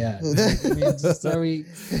level are they at? I mean, just, are we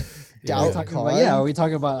Doubt talking con? about, are we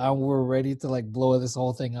talking about how we're ready to like blow this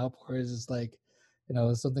whole thing up, or is it like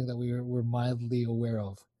something that we're mildly aware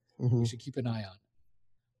of? We should keep an eye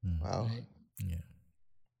on. Wow. Right? Yeah.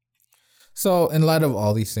 So, in light of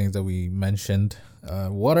all these things that we mentioned,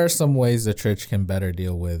 what are some ways the church can better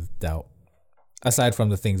deal with doubt? Aside from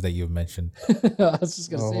the things that you've mentioned. I was just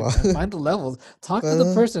gonna say, man, find the levels. Talk to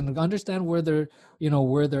the person. Understand where they're,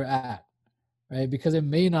 where they're at, right? Because it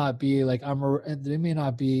may not be like they may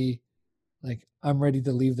not be like I'm ready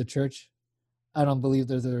to leave the church. I don't believe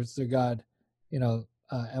there's a God,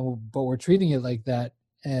 but we're treating it like that,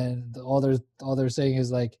 and all they're saying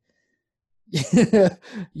is like,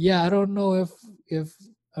 yeah, I don't know if.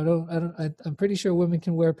 I'm pretty sure women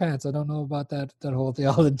can wear pants. I don't know about that whole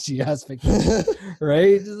theology aspect,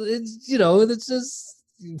 right? It's just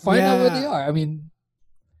find out where they are. I mean,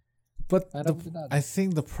 but I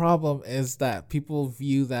think the problem is that people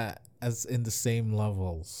view that as in the same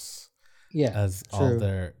levels. Yeah, as all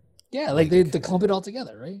their like they clump it all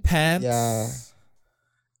together, right? Pants,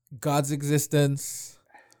 God's existence,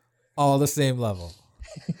 all the same level.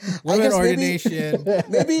 Women ordination,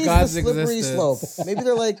 maybe God's it's a slippery existence. slope. Maybe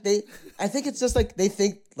they're like I think it's just like they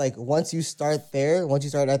think like once you start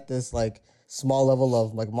at this like small level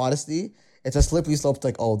of like modesty, it's a slippery slope to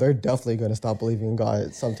like, oh, they're definitely gonna stop believing in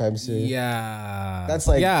God sometime soon. Yeah, that's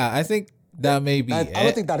like I think that may be. I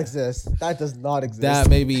don't think that exists. That does not exist. That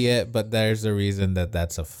may be it, but there's a reason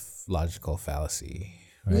that's a logical fallacy.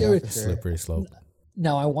 Right? Yeah, slippery slope.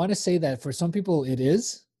 Now, I want to say that for some people it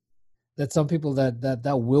is. That some people that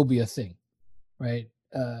will be a thing, right?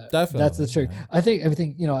 Definitely, that's the trick. Yeah. I think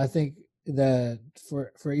everything. I think that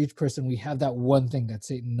for each person, we have that one thing that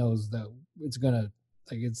Satan knows that it's gonna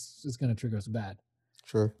it's gonna trigger us bad.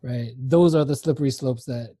 Sure. Right. Those are the slippery slopes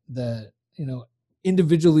that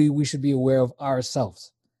individually we should be aware of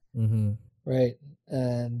ourselves. Mm-hmm. Right.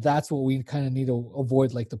 And that's what we kind of need to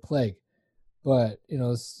avoid, like the plague. But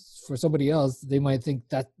for somebody else, they might think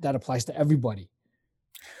that applies to everybody.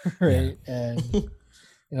 Right. Yeah. And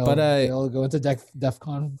but they'll go into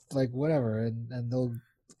DEFCON like whatever, and they'll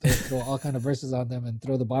throw all kind of verses on them and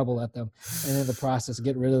throw the Bible at them, and in the process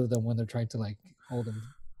get rid of them when they're trying to like hold them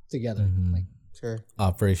together. Like Sure.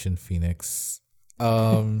 Operation Phoenix.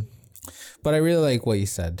 But I really like what you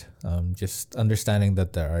said. Just understanding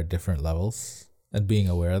that there are different levels and being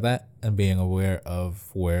aware of that and being aware of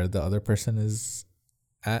where the other person is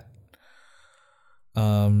at.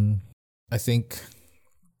 I think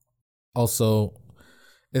also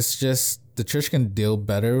it's just the church can deal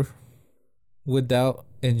better with doubt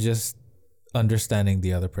and just understanding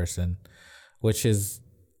the other person, which is,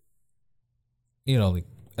 you know, like,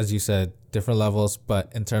 as you said, different levels.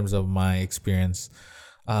 But in terms of my experience,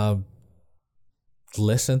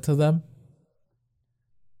 listen to them.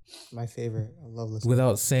 My favorite. I love listening.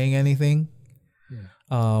 Without saying anything.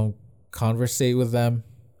 Conversate with them,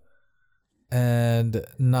 and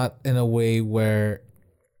not in a way where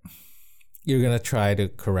you're gonna try to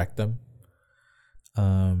correct them.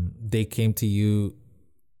 They came to you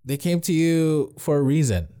for a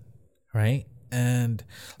reason, right? And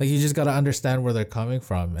like, you just gotta understand where they're coming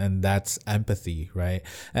from, and that's empathy, right?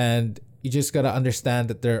 And you just gotta understand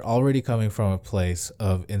that they're already coming from a place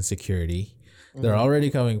of insecurity. They're already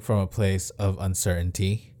coming from a place of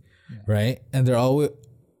uncertainty, right? And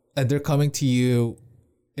they're coming to you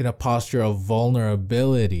in a posture of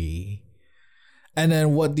vulnerability. And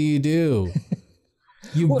then what do?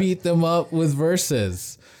 You beat them up with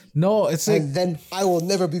verses. No, it's like, and then I will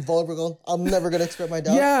never be vulnerable. I'm never gonna express my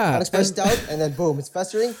doubt. Yeah, I'll express doubt, and then boom, it's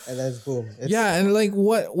festering, and then it's boom. And like,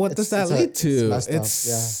 what does that lead to?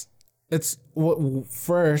 It's What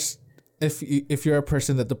first, if you're a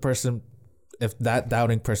person if that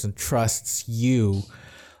doubting person trusts you,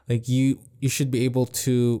 like you should be able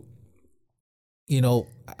to, you know,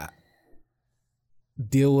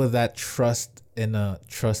 deal with that trust in a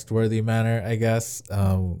trustworthy manner, I guess.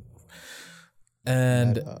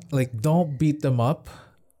 And like, don't beat them up.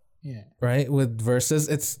 Yeah. Right? With verses.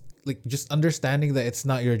 It's like, just understanding that it's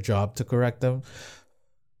not your job to correct them.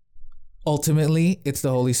 Ultimately, it's the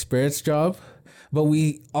Holy Spirit's job. But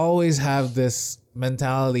we always have this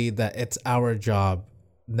mentality that it's our job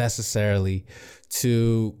necessarily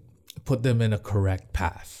to put them in a correct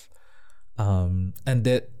path. And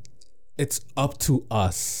that it's up to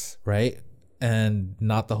us, right? And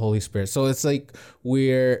not the Holy Spirit. So it's like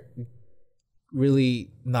we're really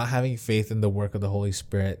not having faith in the work of the Holy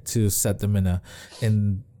Spirit to set them in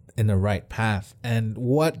the right path. And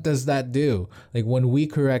what does that do? Like, when we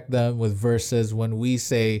correct them with verses, when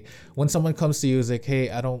someone comes to you, is like, hey,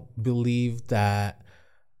 I don't believe that.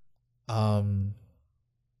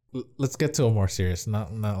 Let's get to a more serious,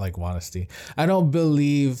 not like modesty. I don't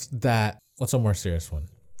believe that. What's a more serious one?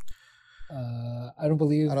 I don't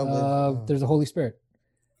believe there's a Holy Spirit.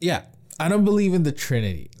 Yeah. I don't believe in the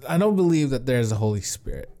Trinity. I don't believe that there's a Holy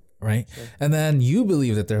Spirit, right? Sure. And then you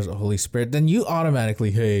believe that there's a Holy Spirit. Then you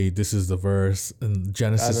automatically, hey, this is the verse in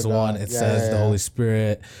Genesis 1. It says the Holy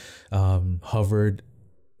Spirit hovered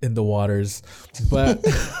in the waters. But,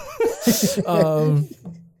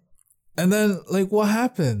 and then like, what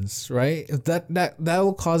happens, right? That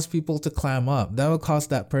will cause people to clam up. That will cause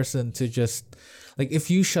that person to just, like,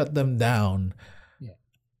 if you shut them down,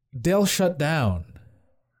 they'll shut down.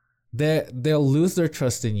 They'll lose their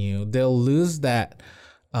trust in you. They'll lose that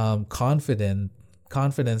confidence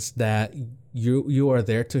that you are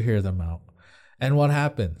there to hear them out. And what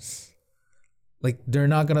happens? Like, they're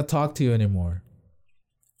not gonna talk to you anymore.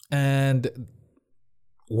 And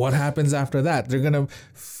what happens after that? They're gonna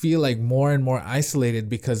feel like more and more isolated,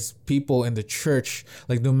 because people in the church,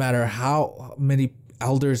 like, no matter how many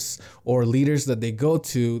elders or leaders that they go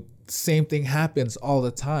to, same thing happens all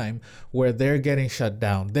the time, where they're getting shut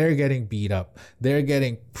down, they're getting beat up, they're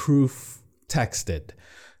getting proof texted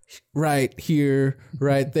right here,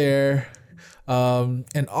 right there,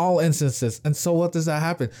 in all instances. And so what does that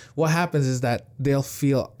happen? What happens is that they'll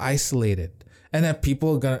feel isolated, and then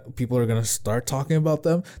people are gonna start talking about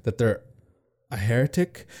them, that they're a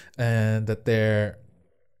heretic, and that they're,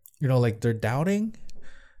 you know, like, they're doubting.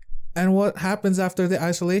 And what happens after the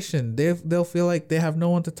isolation? They'll feel like they have no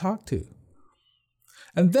one to talk to.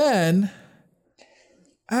 And then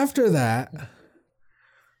after that,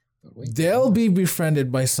 they'll be befriended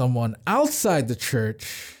by someone outside the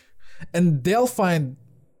church, and they'll find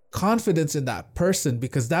confidence in that person,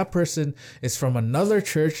 because that person is from another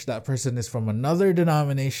church, that person is from another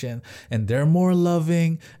denomination, and they're more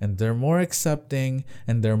loving, and they're more accepting,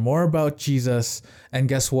 and they're more about Jesus. And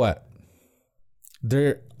guess what?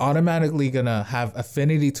 They're automatically gonna have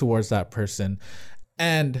affinity towards that person,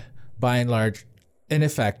 and by and large, in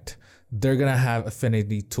effect, they're gonna have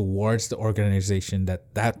affinity towards the organization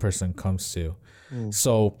that person comes to.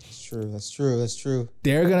 So That's true.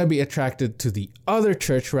 they're going to be attracted to the other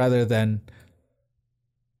church rather than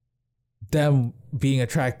them being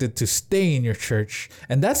attracted to stay in your church.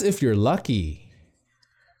 And that's if you're lucky,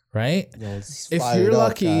 right? If you're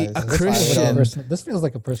lucky, a Christian. This feels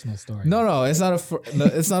like a personal story. No, it's not a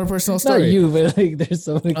personal Not story. you, but like there's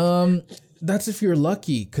so many. That's if you're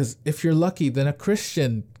lucky, because if you're lucky, then a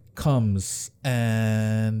Christian comes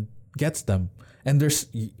and gets them, and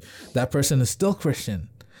that person is still Christian.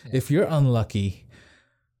 Yeah. If you're unlucky,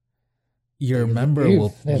 your member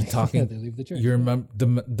will be talking. They leave the church.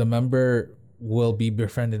 The member will be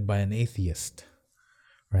befriended by an atheist,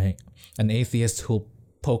 right? An atheist who'll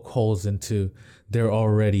poke holes into their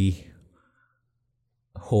already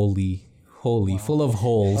holy, full of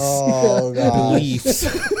holes beliefs.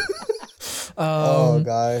 Oh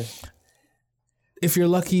gosh. If you're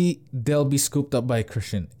lucky, they'll be scooped up by a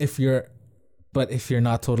Christian. If you're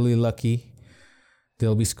not totally lucky,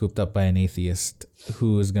 they'll be scooped up by an atheist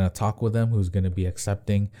who is gonna talk with them, who's gonna be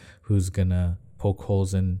accepting, who's gonna poke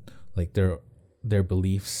holes in like their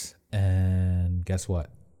beliefs, and guess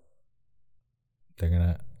what? They're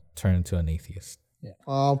gonna turn into an atheist. Yeah.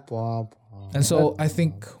 And so I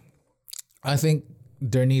think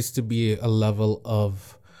there needs to be a level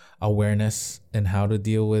of awareness and how to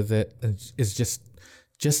deal with it. It's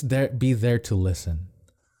just be there to listen.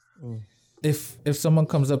 If someone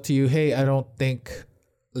comes up to you, hey, I don't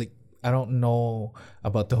know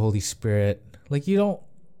about the Holy Spirit, like you don't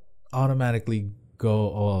automatically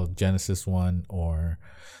go, oh, Genesis 1 or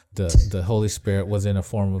the Holy Spirit was in a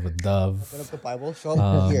form of a dove. Open up the Bible, show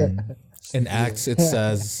up here. In Acts it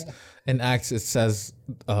says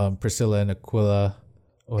Priscilla and Aquila,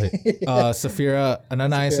 Sapphira,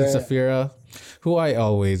 Ananias and Sapphira, who I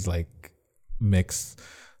always like mix.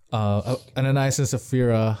 Ananias and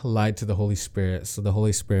Sapphira lied to the Holy Spirit, so the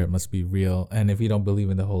Holy Spirit must be real. And if you don't believe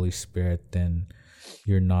in the Holy Spirit, then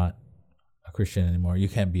you're not a Christian anymore. You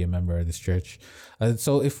can't be a member of this church.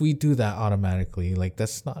 So if we do that automatically, like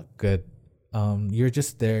that's not good. You're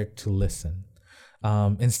just there to listen.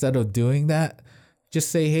 Instead of doing that,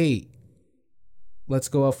 just say, hey, let's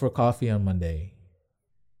go out for coffee on Monday.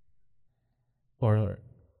 Or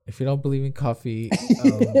if you don't believe in coffee, let's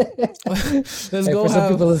go for have. Some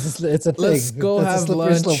people, it's a thing. Let's go That's have a slippery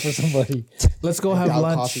lunch. slope for somebody. Let's go have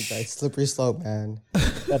lunch. Coffee, guys. Slippery slope, man.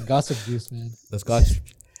 That gossip juice, man.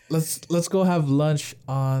 Let's go have lunch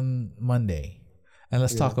on Monday, and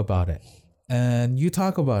let's talk about it. And you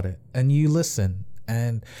talk about it, and you listen,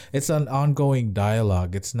 and it's an ongoing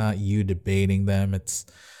dialogue. It's not you debating them.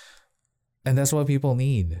 And that's what people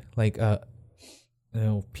need. Like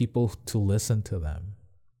people to listen to them.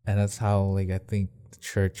 And that's how, like, I think the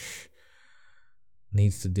church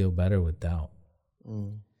needs to deal better with doubt.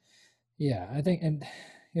 Yeah, I think, and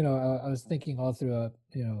I was thinking all throughout,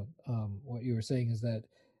 what you were saying is that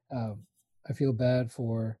I feel bad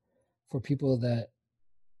for people that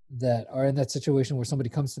are in that situation where somebody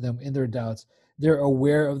comes to them in their doubts. They're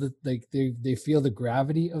aware of they feel the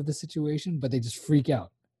gravity of the situation, but they just freak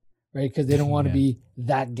out, right? Because they don't want to be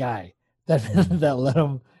that guy that that let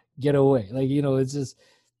them get away. Like, it's just.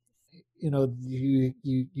 You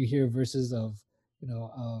hear verses of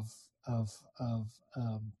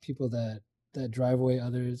people that drive away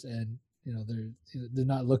others, and they're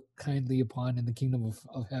not looked kindly upon in the kingdom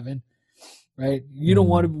of heaven, right? We don't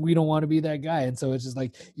want to be that guy, and so it's just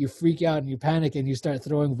like you freak out and you panic and you start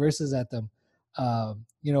throwing verses at them,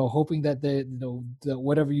 hoping that that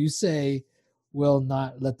whatever you say will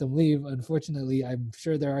not let them leave. Unfortunately, I'm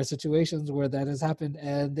sure there are situations where that has happened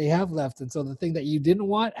and they have left. And so the thing that you didn't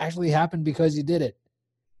want actually happened because you did it.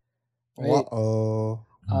 Right?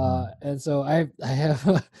 And so I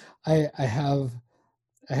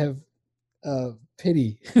have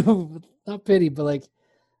pity, not pity, but like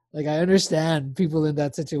I understand people in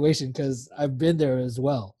that situation because I've been there as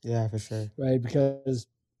well. Yeah, for sure. Right. Because,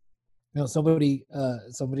 somebody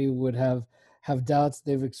would have doubts.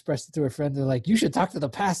 They've expressed it to a friend. They're like, you should talk to the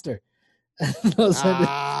pastor. Those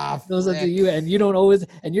are to you, and you don't always,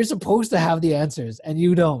 and you're supposed to have the answers, and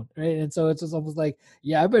you don't, right? And so it's just almost like,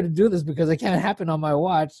 yeah, I better do this because it can't happen on my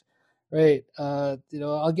watch, right? I'll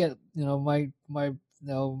get, my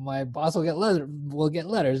boss will get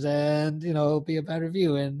letters, and it'll be a bad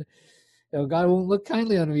review, and God won't look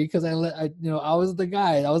kindly on me because I was the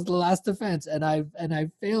guy, I was the last defense, and I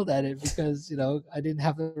failed at it because I didn't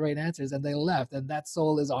have the right answers, and they left, and that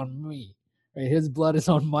soul is on me, right? His blood is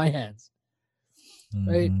on my hands,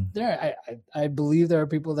 right? There, I believe there are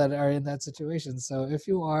people that are in that situation. So if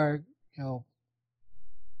you are,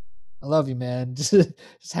 I love you, man. Just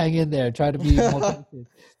hang in there. Try to be more patient.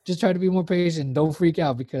 Just try to be more patient. Don't freak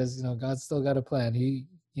out because God's still got a plan.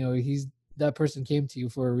 He's that person came to you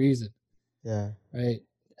for a reason, Yeah. right?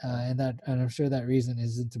 And I'm sure that reason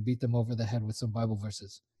isn't to beat them over the head with some Bible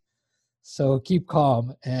verses. So keep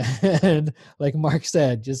calm and like Mark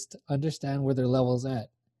said, just understand where their level's at.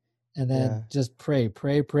 And then just pray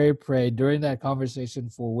during that conversation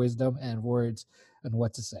for wisdom and words and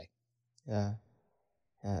what to say. Yeah.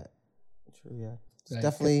 Yeah. True. Yeah. It's Right?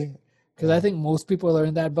 definitely Because I think most people are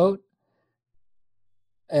in that boat.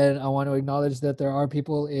 And I want to acknowledge that there are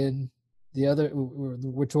people in the other,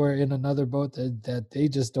 which were in another boat that they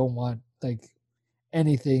just don't want like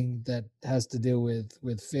anything that has to do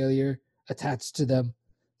with failure attached to them.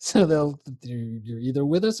 So you're either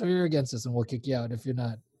with us or you're against us, and we'll kick you out if you're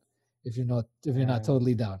not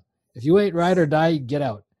totally down. If you ain't ride or die, get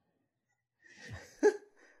out.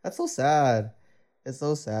 That's so sad. It's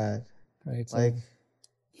so sad. Right. So, like,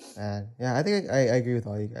 man, yeah, I think I agree with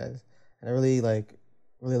all you guys, and I really like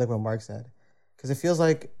what Mark said, because it feels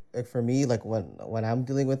like for me, like when I'm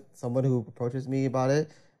dealing with someone who approaches me about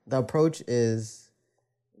it, the approach is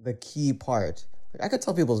the key part. Like I could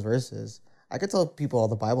tell people's verses, I could tell people all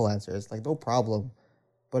the Bible answers, like no problem,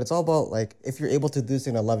 but it's all about like if you're able to do this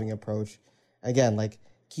in a loving approach. Again, like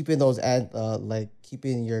keeping those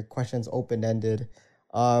keeping your questions open ended.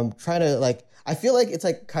 Trying to like I feel like it's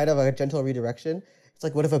like kind of a gentle redirection. It's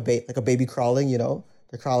like what if a baby crawling,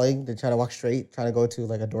 they're crawling, they're trying to walk straight, trying to go to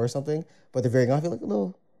like a door or something, but they're veering off. You're like,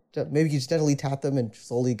 no, maybe you just gently tap them and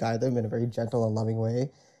slowly guide them in a very gentle and loving way,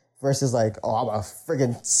 versus like, oh, I'm gonna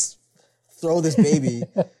friggin' throw this baby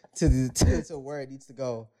to where it needs to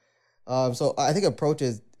go. So I think approach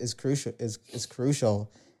is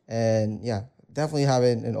crucial, and yeah, definitely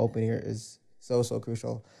having an open ear is so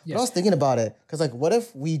crucial. Yes. But I was thinking about it because like, what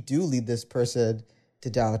if we do lead this person to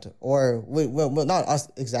doubt, or well, not us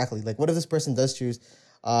exactly. Like, what if this person does choose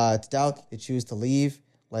to doubt? They choose to leave.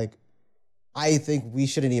 Like, I think we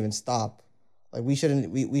shouldn't even stop. Like, we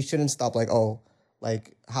shouldn't stop. Like, oh,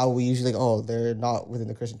 like how we usually they're not within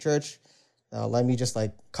the Christian church. Let me just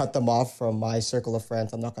like cut them off from my circle of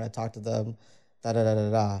friends. I'm not gonna talk to them. Da da da da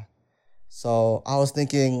da. So I was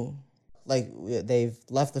thinking, like they've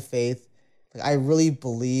left the faith. Like I really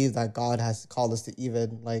believe that God has called us to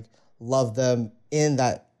even like love them in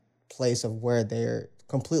that place of where they're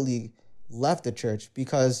completely left the church,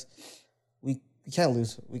 because we can't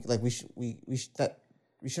lose. We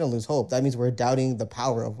shouldn't lose hope. That means we're doubting the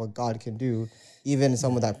power of what God can do, even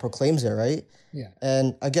someone that proclaims it, right? Yeah.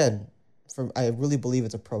 And again, I really believe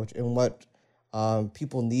it's approach, and what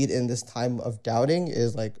people need in this time of doubting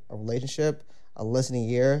is like a relationship, a listening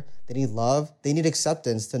ear. They need love. They need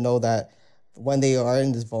acceptance to know that when they are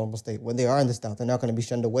in this vulnerable state, when they are in this doubt, they're not going to be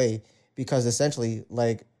shunned away, because essentially,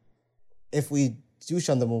 like, if we do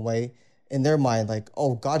shun them away, in their mind, like,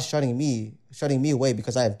 oh, God's shutting me away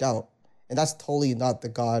because I have doubt. And that's totally not the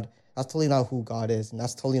God. That's totally not who God is. And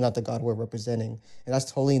that's totally not the God we're representing. And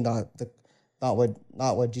that's totally not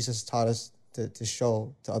what Jesus taught us to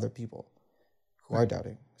show to other people who are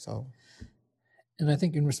doubting. So, and I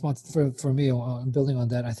think in response for me, building on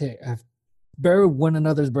that, I think I've bear one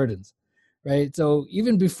another's burdens, right? So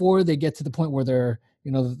even before they get to the point where they're,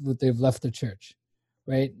 they've left the church,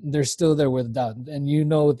 right? They're still there with doubt, and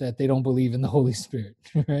that they don't believe in the Holy Spirit,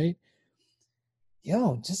 right?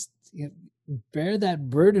 Just bear that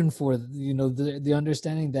burden for the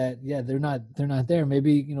understanding that they're not there.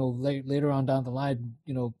 Maybe later on down the line,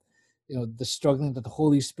 the struggling that the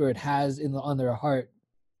Holy Spirit has on their heart,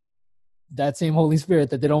 that same Holy Spirit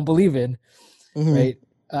that they don't believe in, mm-hmm. right?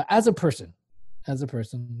 As a person,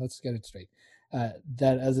 let's get it straight.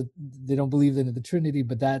 They don't believe in the Trinity,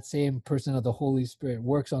 but that same person of the Holy Spirit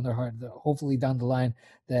works on their heart. Hopefully down the line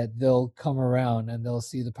that they'll come around and they'll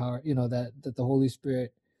see the power, that the Holy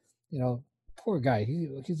Spirit, poor guy,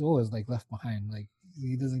 he's always like left behind. Like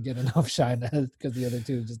he doesn't get enough shine because the other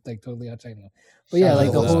two just like totally outshine him. But yeah,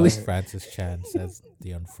 like the Holy Francis Chan says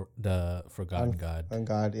the forgotten God.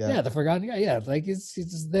 God, yeah. Yeah, the forgotten God. Yeah, like he's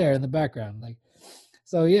just there in the background. Like,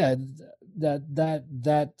 so yeah,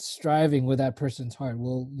 that striving with that person's heart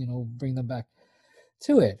will bring them back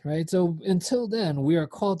to it, right? So until then, we are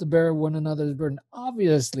called to bear one another's burden.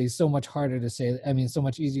 Obviously, so much harder to say. I mean, so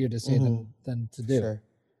much easier to say mm-hmm. than to do. Sure,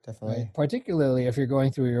 definitely. Right? Particularly if you're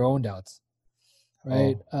going through your own doubts,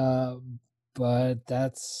 right? But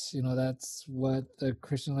that's what the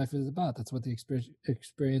Christian life is about. That's what the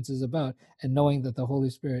experience is about, and knowing that the Holy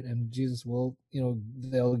Spirit and Jesus will,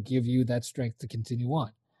 they'll give you that strength to continue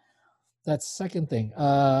on. That's the second thing.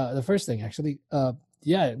 The first thing, actually,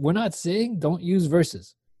 we're not saying don't use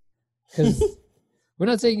verses, because We're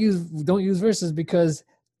not saying don't use verses, because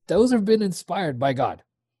those have been inspired by God,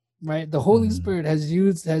 right? The Holy Spirit has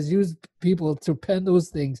used people to pen those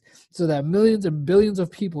things so that millions and billions of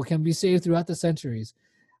people can be saved throughout the centuries,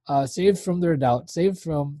 saved from their doubt, saved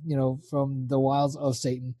from from the wiles of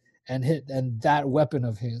Satan and that weapon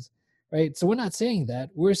of his, right? So we're not saying that.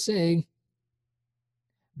 We're saying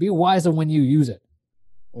be wiser when you use it.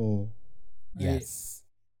 Mm. Right? Yes.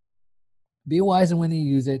 Be wiser when you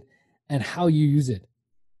use it and how you use it,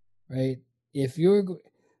 right?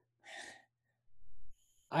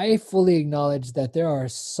 I fully acknowledge that there are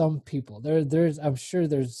some people I'm sure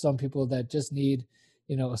there's some people that just need,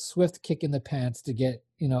 a swift kick in the pants to get,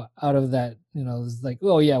 out of that, it's like,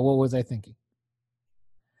 oh yeah, what was I thinking?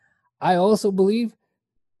 I also believe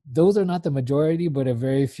those are not the majority, but a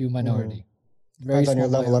very few minority. Very Depends on your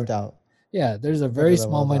small level of minority. doubt. Yeah, there's a Depends on very your level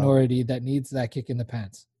small of doubt. minority that needs that kick in the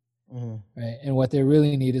pants, right? And what they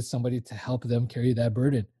really need is somebody to help them carry that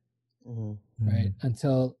burden, right?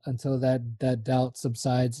 Until that doubt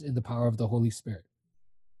subsides in the power of the Holy Spirit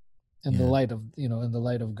and the light of in the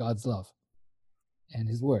light of God's love and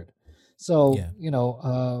His Word. So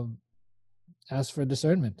ask for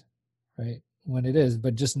discernment, right, when it is,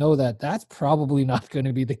 but just know that that's probably not going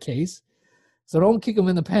to be the case. So don't kick them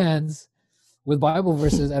in the pants with Bible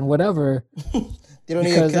verses and whatever, They don't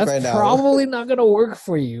need a because kick that's right now. probably not going to work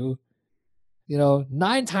for you.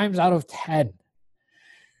 9 times out of 10,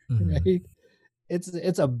 right?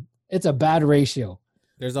 It's a bad ratio.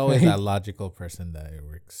 There's always right? that logical person that it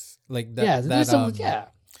works. Like that. Yeah, there's some.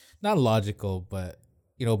 Not logical, but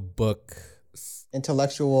book.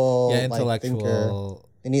 Intellectual. Yeah, Like, intellectual. thinker.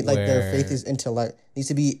 They need their faith is needs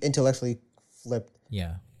to be intellectually flipped.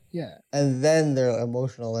 Yeah. Yeah. And then their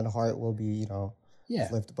emotional and heart will be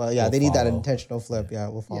flipped. But Will they need that follow. intentional flip. Yeah,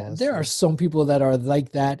 will follow. Yeah, there are some people that are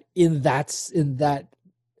like that in that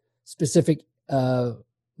specific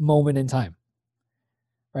moment in time,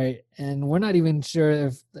 right? And we're not even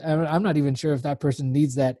sure I'm not even sure if that person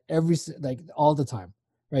needs that all the time,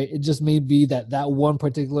 right? It just may be that one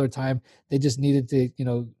particular time they just needed to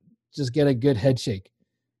just get a good head shake,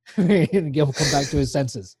 right? And come back to his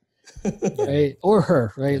senses, right? Or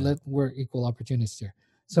her, right? Yeah. We're equal opportunists here,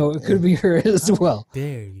 so it could be her as well.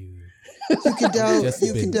 Dare you? You can doubt. Just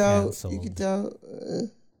You been can doubt. canceled. You can doubt.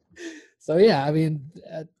 So yeah, I mean,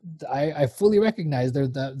 I fully recognize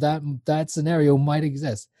that scenario might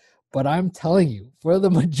exist, but I'm telling you, for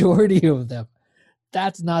the majority of them,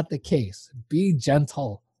 that's not the case. Be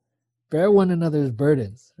gentle, bear one another's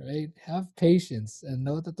burdens, right? Have patience, and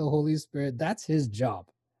know that the Holy Spirit, that's His job.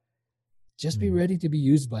 Just be ready to be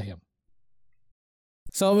used by Him.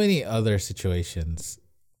 So many other situations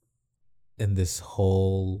in this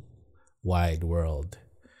whole wide world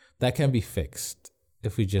that can be fixed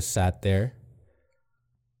if we just sat there,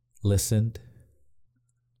 listened,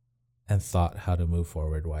 and thought how to move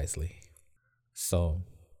forward wisely. So,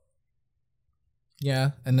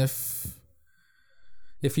 yeah, and if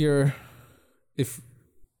you're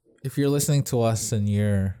listening to us and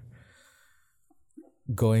you're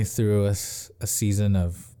going through a season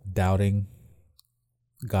of doubting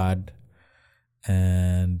God,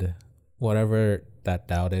 and whatever that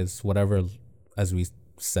doubt is, whatever, as we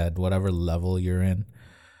said, whatever level you're in,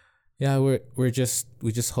 we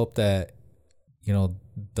just hope that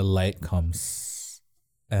the light comes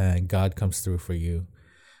and God comes through for you,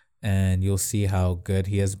 and you'll see how good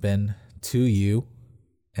He has been to you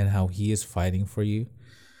and how He is fighting for you.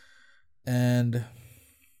 And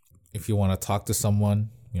if you want to talk to someone,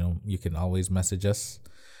 you can always message us.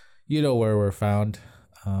 You know where we're found.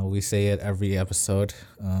 We say it every episode.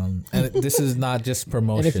 And this is not just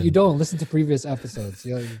promotion. And if you don't, listen to previous episodes.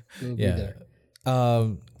 You'll be there.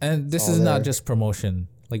 And this is not just promotion.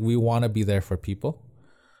 Like, we want to be there for people.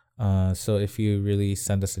 So if you really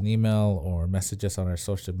send us an email or message us on our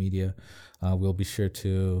social media, we'll be sure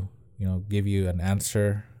to, give you an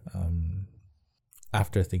answer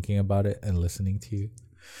after thinking about it and listening to you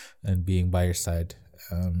and being by your side.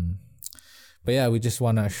 But yeah, we just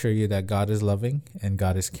want to assure you that God is loving and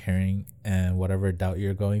God is caring, and whatever doubt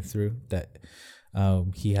you're going through, that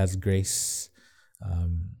He has grace,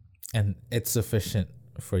 and it's sufficient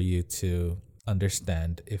for you to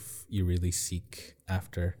understand if you really seek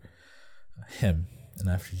after Him and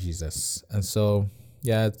after Jesus. And so,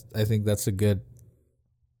 yeah, I think that's a good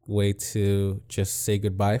way to just say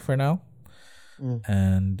goodbye for now.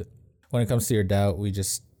 And when it comes to your doubt, we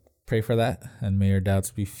just pray for that, and may your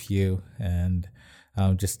doubts be few, and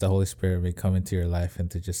just the Holy Spirit may come into your life and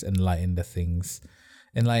to just enlighten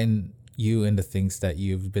you in the things that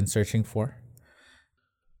you've been searching for.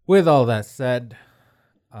 With all that said,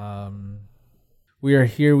 we are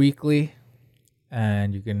here weekly,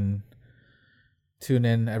 and you can tune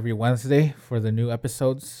in every Wednesday for the new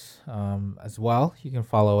episodes. As well, you can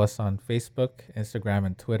follow us on Facebook, Instagram,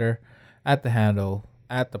 and Twitter at the handle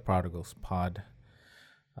at the Prodigals Pod.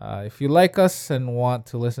 If you like us and want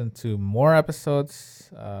to listen to more episodes,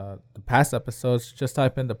 the past episodes, just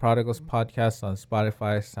type in the Prodigals Podcast on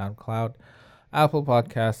Spotify, SoundCloud, Apple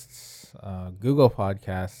Podcasts, Google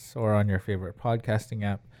Podcasts, or on your favorite podcasting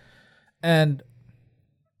app. And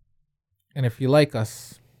if you like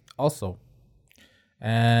us, also,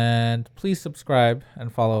 and please subscribe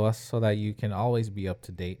and follow us so that you can always be up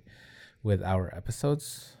to date with our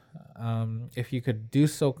episodes. If you could do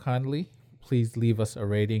so kindly, please leave us a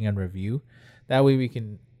rating and review. That way we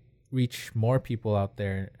can reach more people out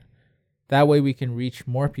there. That way we can reach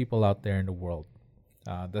more people out there in the world.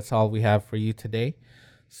 That's all we have for you today.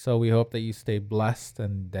 So we hope that you stay blessed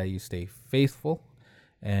and that you stay faithful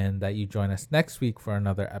and that you join us next week for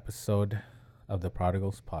another episode of the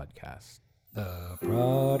Prodigals Podcast. The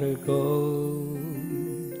Prodigals